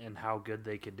and how good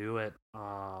they could do it.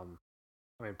 I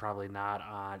mean, probably not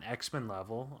on X-Men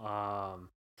level,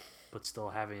 but still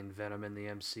having Venom in the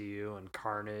MCU and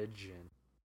Carnage and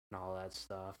all that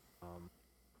stuff.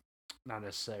 Not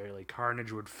necessarily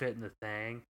Carnage would fit in the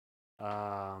thing,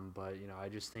 but I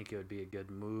just think it would be a good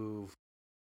move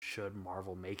should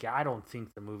Marvel make it. I don't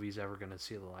think the movie's ever going to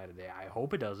see the light of day. I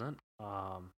hope it doesn't.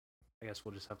 I guess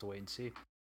we'll just have to wait and see.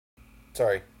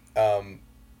 Sorry.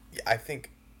 I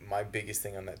think my biggest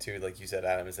thing on that too, like you said,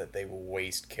 Adam, is that they will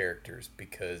waste characters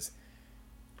because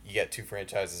you got two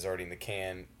franchises already in the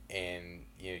can, and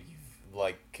you've,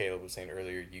 like Caleb was saying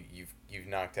earlier, you've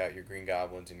knocked out your Green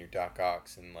Goblins and your Doc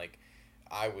Ocks, and like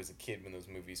I was a kid when those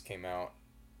movies came out,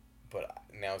 but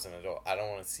now as an adult, I don't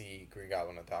want to see Green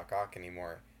Goblin and Doc Ock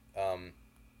anymore. And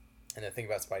the thing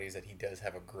about Spidey is that he does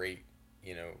have a great,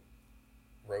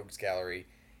 rogues gallery.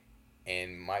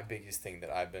 And my biggest thing that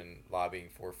I've been lobbying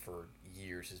for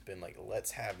years has been like,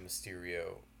 let's have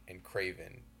Mysterio and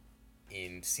Kraven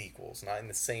in sequels, not in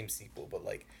the same sequel, but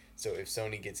like, so if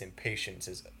Sony gets impatient,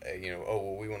 says, oh,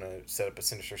 well, we want to set up a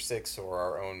Sinister Six or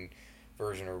our own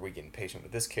version, or we get impatient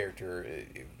with this character,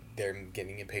 they're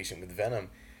getting impatient with Venom.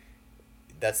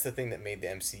 that's the thing that made the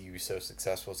MCU so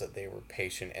successful, is that they were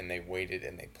patient and they waited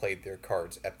and they played their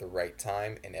cards at the right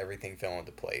time and everything fell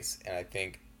into place. And I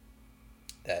think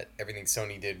that everything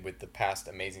Sony did with the past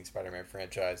Amazing Spider-Man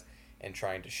franchise and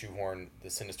trying to shoehorn the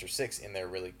Sinister Six in there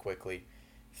really quickly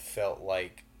felt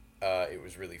like it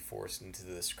was really forced into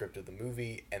the script of the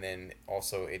movie, and then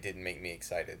also it didn't make me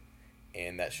excited,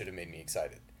 and that should have made me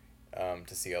excited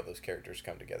to see all those characters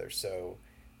come together. So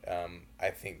I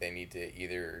think they need to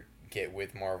either get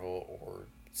with Marvel or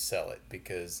sell it,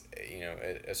 because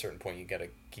at a certain point you got to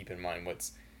keep in mind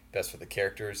what's best for the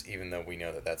characters, even though we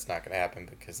know that that's not going to happen,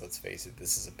 because let's face it,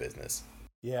 this is a business.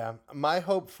 Yeah, my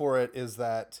hope for it is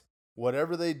that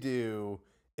whatever they do,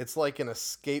 it's like an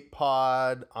escape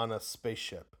pod on a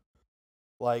spaceship.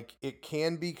 Like, it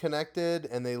can be connected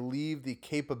and they leave the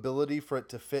capability for it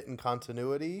to fit in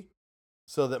continuity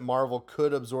so that Marvel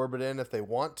could absorb it in if they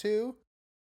want to.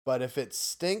 But if it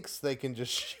stinks, they can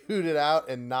just shoot it out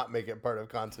and not make it part of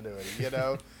continuity, you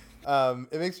know?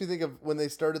 It makes me think of when they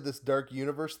started this Dark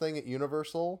Universe thing at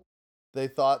Universal. They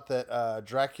thought that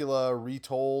Dracula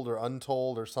Retold or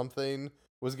Untold or something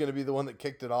was going to be the one that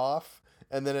kicked it off.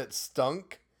 And then it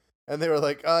stunk. And they were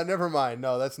like, never mind.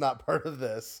 No, that's not part of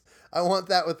this. I want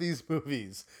that with these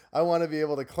movies. I want to be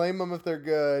able to claim them if they're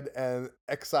good and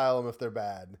exile them if they're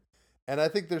bad. And I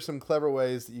think there's some clever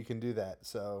ways that you can do that.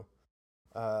 So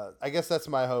I guess that's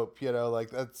my hope. Like,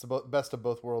 that's the best of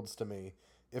both worlds to me.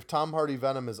 If Tom Hardy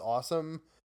Venom is awesome,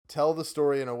 tell the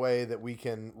story in a way that we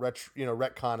can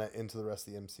retcon it into the rest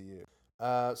of the MCU.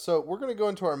 So we're going to go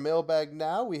into our mailbag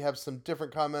now. We have some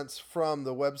different comments from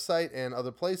the website and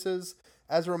other places.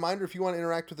 As a reminder, if you want to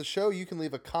interact with the show, you can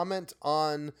leave a comment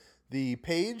on the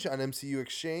page on MCU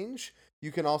Exchange.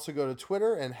 You can also go to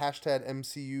Twitter and hashtag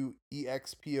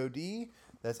MCUEXPOD,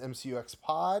 that's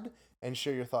MCUXPod, and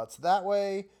share your thoughts that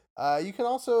way. You can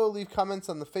also leave comments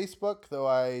on the Facebook, though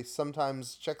I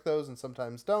sometimes check those and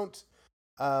sometimes don't.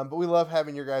 But we love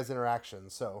having your guys'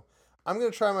 interactions. So I'm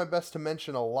going to try my best to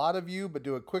mention a lot of you, but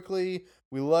do it quickly.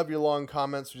 We love your long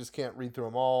comments. We just can't read through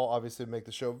them all. Obviously, it'd make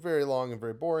the show very long and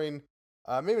very boring.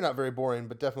 Maybe not very boring,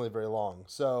 but definitely very long.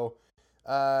 So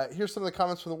here's some of the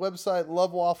comments from the website.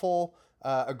 Love Waffle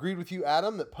agreed with you,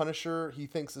 Adam, that Punisher he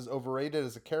thinks is overrated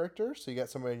as a character. So you got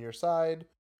somebody on your side.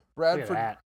 Bradford. Look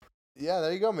at that. Yeah,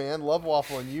 there you go, man. Love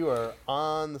Waffle and you are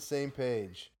on the same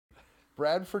page.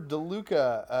 Bradford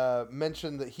DeLuca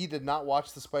mentioned that he did not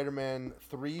watch the Spider-Man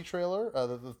 3 trailer,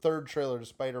 the third trailer to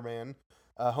Spider-Man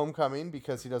Homecoming,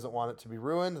 because he doesn't want it to be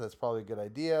ruined. That's probably a good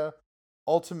idea.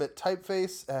 Ultimate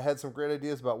Typeface had some great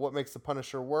ideas about what makes the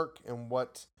Punisher work and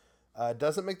what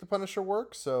doesn't make the Punisher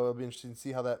work, so it'll be interesting to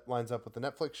see how that lines up with the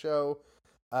Netflix show.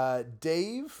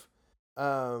 Dave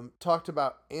talked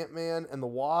about Ant-Man and the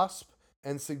Wasp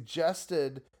and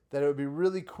suggested that it would be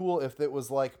really cool if it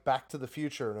was like Back to the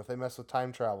Future and if they mess with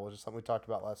time travel, which is something we talked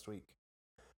about last week.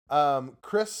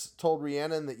 Chris told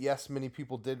Rhiannon that yes, many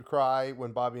people did cry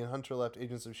when Bobby and Hunter left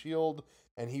Agents of S.H.I.E.L.D.,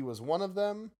 and he was one of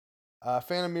them.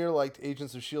 Phantomir liked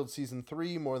Agents of S.H.I.E.L.D. Season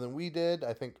 3 more than we did.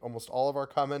 I think almost all of our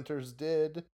commenters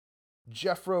did.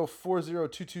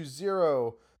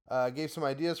 Jeffro40220 gave some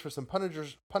ideas for some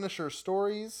Punisher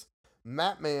stories.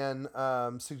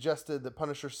 Mattman suggested that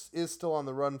Punisher is still on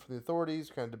the run from the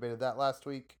authorities. We kind of debated that last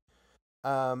week.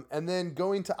 And then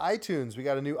going to iTunes, we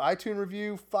got a new iTunes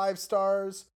review, 5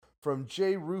 stars, from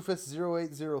J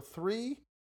Rufus0803.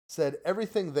 Said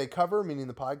everything they cover, meaning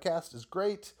the podcast, is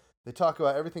great. They talk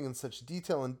about everything in such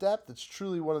detail and depth. It's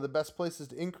truly one of the best places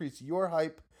to increase your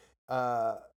hype.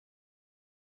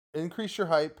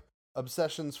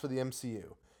 Obsessions for the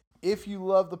MCU. If you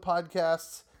love the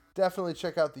podcasts, definitely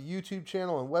check out the YouTube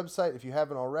channel and website if you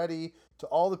haven't already. To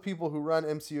all the people who run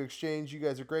MCU Exchange, you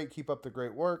guys are great. Keep up the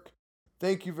great work.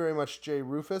 Thank you very much, Jay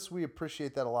Rufus. We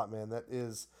appreciate that a lot, man. That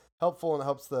is helpful and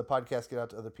helps the podcast get out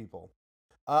to other people.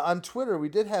 On Twitter, we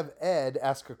did have Ed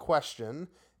ask a question,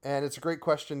 and it's a great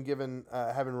question given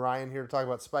having Ryan here to talk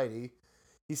about Spidey.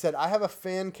 He said, I have a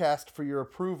fan cast for your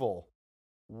approval.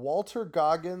 Walter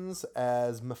Goggins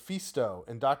as Mephisto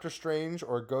in Doctor Strange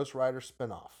or Ghost Rider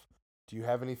spinoff. Do you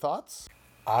have any thoughts?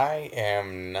 I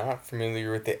am not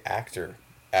familiar with the actor,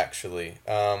 actually.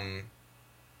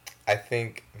 I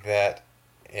think that,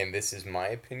 and this is my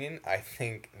opinion, I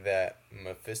think that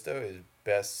Mephisto is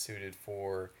best suited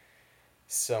for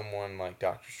someone like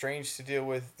Doctor Strange to deal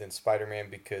with than Spider-Man,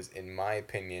 because in my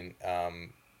opinion,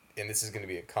 and this is going to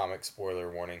be a comic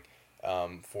spoiler warning,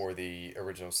 for the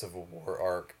original Civil War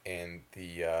arc and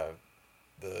the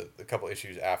couple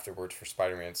issues afterwards for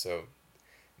Spider-Man, so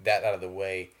that out of the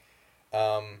way.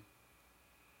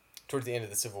 Towards the end of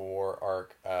the Civil War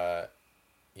arc, Aunt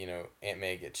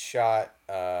May gets shot,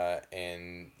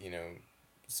 and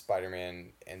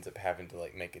Spider-Man ends up having to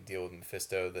like make a deal with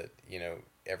Mephisto that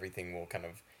everything will kind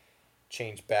of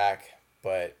change back,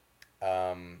 but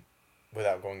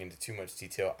without going into too much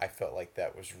detail, I felt like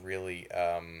that was really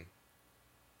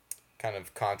kind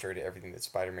of contrary to everything that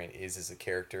Spider-Man is as a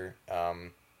character.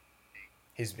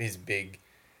 His big,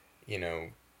 you know,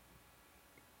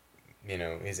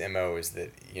 his MO is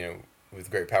that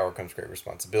with great power comes great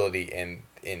responsibility,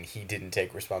 and he didn't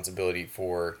take responsibility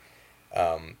for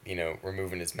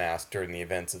removing his mask during the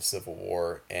events of Civil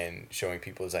War and showing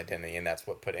people his identity, and that's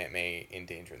what put Aunt May in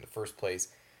danger in the first place.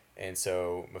 And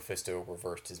so Mephisto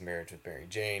reversed his marriage with Mary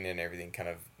Jane, and everything kind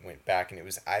of went back. And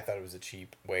I thought it was a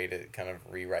cheap way to kind of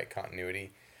rewrite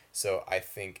continuity. So I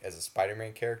think as a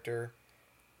Spider-Man character,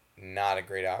 not a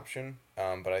great option.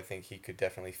 But I think he could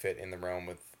definitely fit in the realm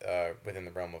within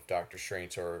the realm of Doctor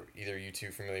Strange. Or either you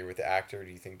two familiar with the actor? Do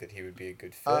you think that he would be a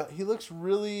good fit? He looks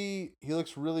really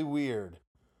weird.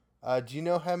 Do you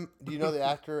know him? Do you know the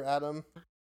actor, Adam?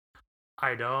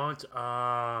 I don't.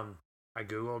 I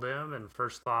googled him, and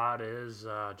first thought is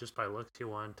just by looks he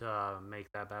wouldn't make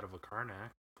that bad of a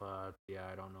Karnak. But yeah,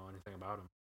 I don't know anything about him.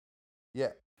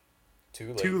 Yeah.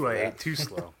 Too late. Too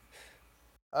slow.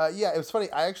 Yeah, it was funny.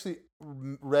 I actually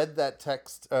read that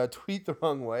text tweet the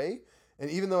wrong way, and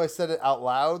even though I said it out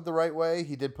loud the right way,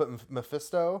 he did put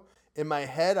Mephisto. In my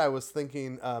head, I was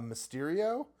thinking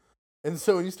Mysterio, and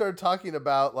so when you started talking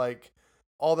about like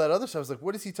all that other stuff, I was like,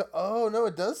 "What is he?" Oh no,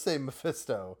 it does say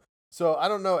Mephisto. So I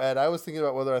don't know, Ed. I was thinking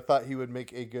about whether I thought he would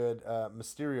make a good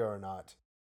Mysterio or not.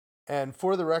 And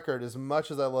for the record, as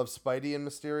much as I love Spidey and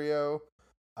Mysterio,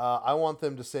 I want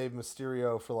them to save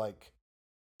Mysterio for like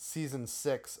season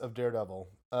 6 of Daredevil,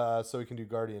 so we can do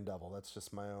Guardian Devil. That's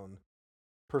just my own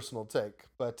personal take.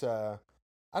 But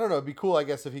I don't know. It'd be cool, I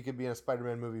guess, if he could be in a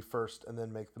Spider-Man movie first and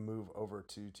then make the move over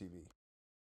to TV.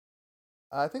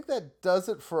 I think that does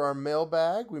it for our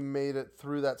mailbag. We made it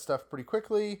through that stuff pretty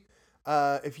quickly.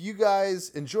 If you guys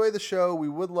enjoy the show, we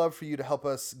would love for you to help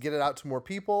us get it out to more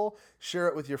people. Share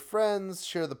it with your friends.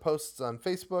 Share the posts on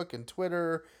Facebook and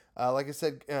Twitter. Like I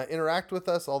said, interact with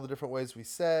us all the different ways we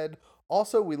said.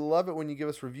 Also, we love it when you give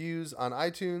us reviews on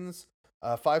iTunes.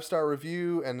 5-star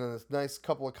review and a nice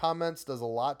couple of comments does a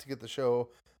lot to get the show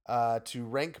to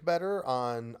rank better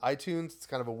on iTunes. It's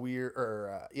kind of a weird,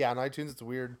 on iTunes it's a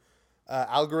weird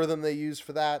algorithm they use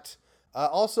for that.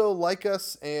 Also, like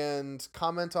us and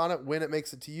comment on it when it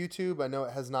makes it to YouTube. I know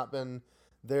it has not been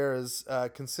there as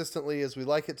consistently as we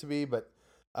like it to be, but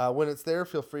when it's there,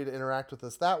 feel free to interact with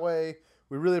us that way.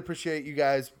 We really appreciate you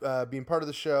guys being part of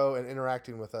the show and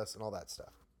interacting with us and all that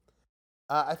stuff.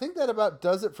 I think that about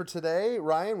does it for today.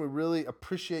 Ryan, we really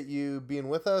appreciate you being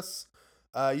with us.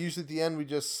 Usually at the end, we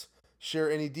just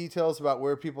share any details about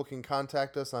where people can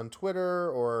contact us on Twitter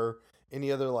or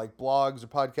any other like blogs or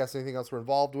podcasts, anything else we're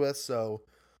involved with. So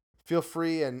feel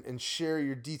free and share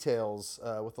your details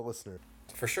with the listener.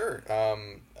 For sure.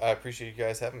 I appreciate you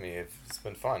guys having me. It's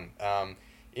been fun.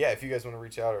 If you guys want to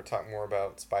reach out or talk more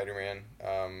about Spider-Man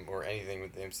or anything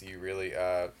with the MCU, really,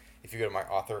 if you go to my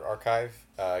author archive,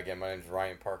 again, my name is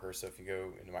Ryan Parker. So if you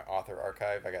go into my author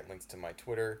archive, I got links to my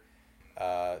Twitter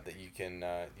that you can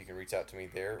reach out to me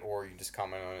there, or you can just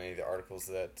comment on any of the articles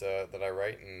that I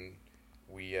write, and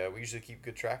we usually keep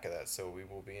good track of that, so we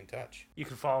will be in touch. You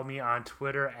can follow me on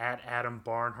Twitter at Adam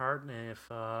Barnhart, and if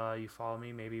you follow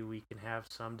me, maybe we can have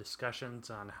some discussions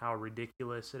on how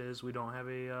ridiculous it is we don't have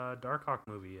a Darkhawk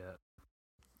movie yet.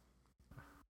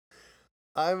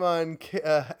 I'm on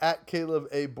at Caleb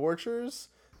A. Borchers.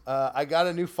 I got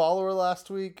a new follower last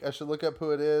week. I should look up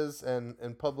who it is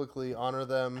and publicly honor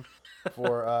them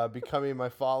for becoming my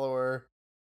follower.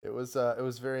 It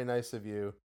was very nice of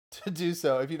you to do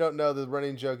so. If you don't know, the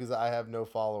running joke is that I have no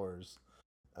followers.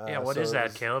 What is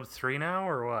that, Caleb? 3 now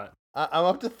or what? I'm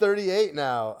up to 38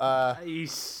 now.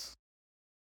 Nice.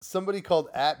 Somebody called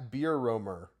at Beer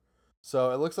Roamer.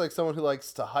 So it looks like someone who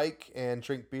likes to hike and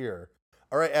drink beer.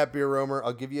 All right, at Beer Roamer,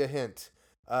 I'll give you a hint.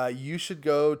 You should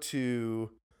go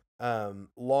to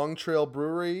Long Trail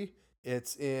Brewery.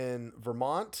 It's in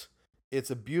Vermont. It's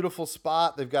a beautiful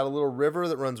spot. They've got a little river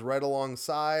that runs right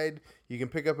alongside. You can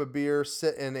pick up a beer,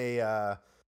 sit in a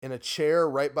chair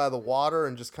right by the water,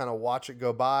 and just kind of watch it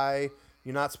go by.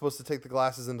 You're not supposed to take the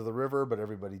glasses into the river, but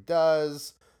everybody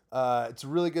does. It's a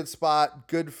really good spot.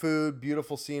 Good food,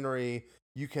 beautiful scenery.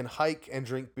 You can hike and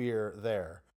drink beer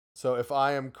there. So if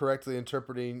I am correctly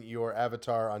interpreting your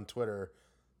avatar on Twitter,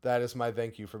 that is my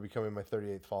thank you for becoming my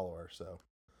 38th follower. So,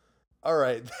 all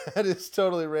right, that is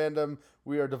totally random.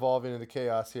 We are devolving into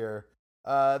chaos here.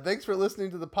 Thanks for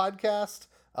listening to the podcast.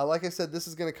 Like I said, this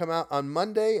is going to come out on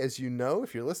Monday, as you know,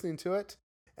 if you're listening to it.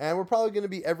 And we're probably going to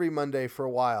be every Monday for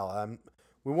a while.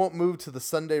 We won't move to the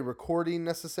Sunday recording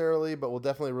necessarily, but we'll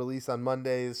definitely release on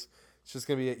Mondays. It's just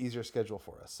going to be an easier schedule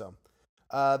for us. So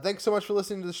thanks so much for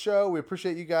listening to the show. We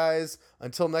appreciate you guys.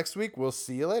 Until next week, we'll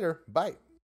see you later. Bye.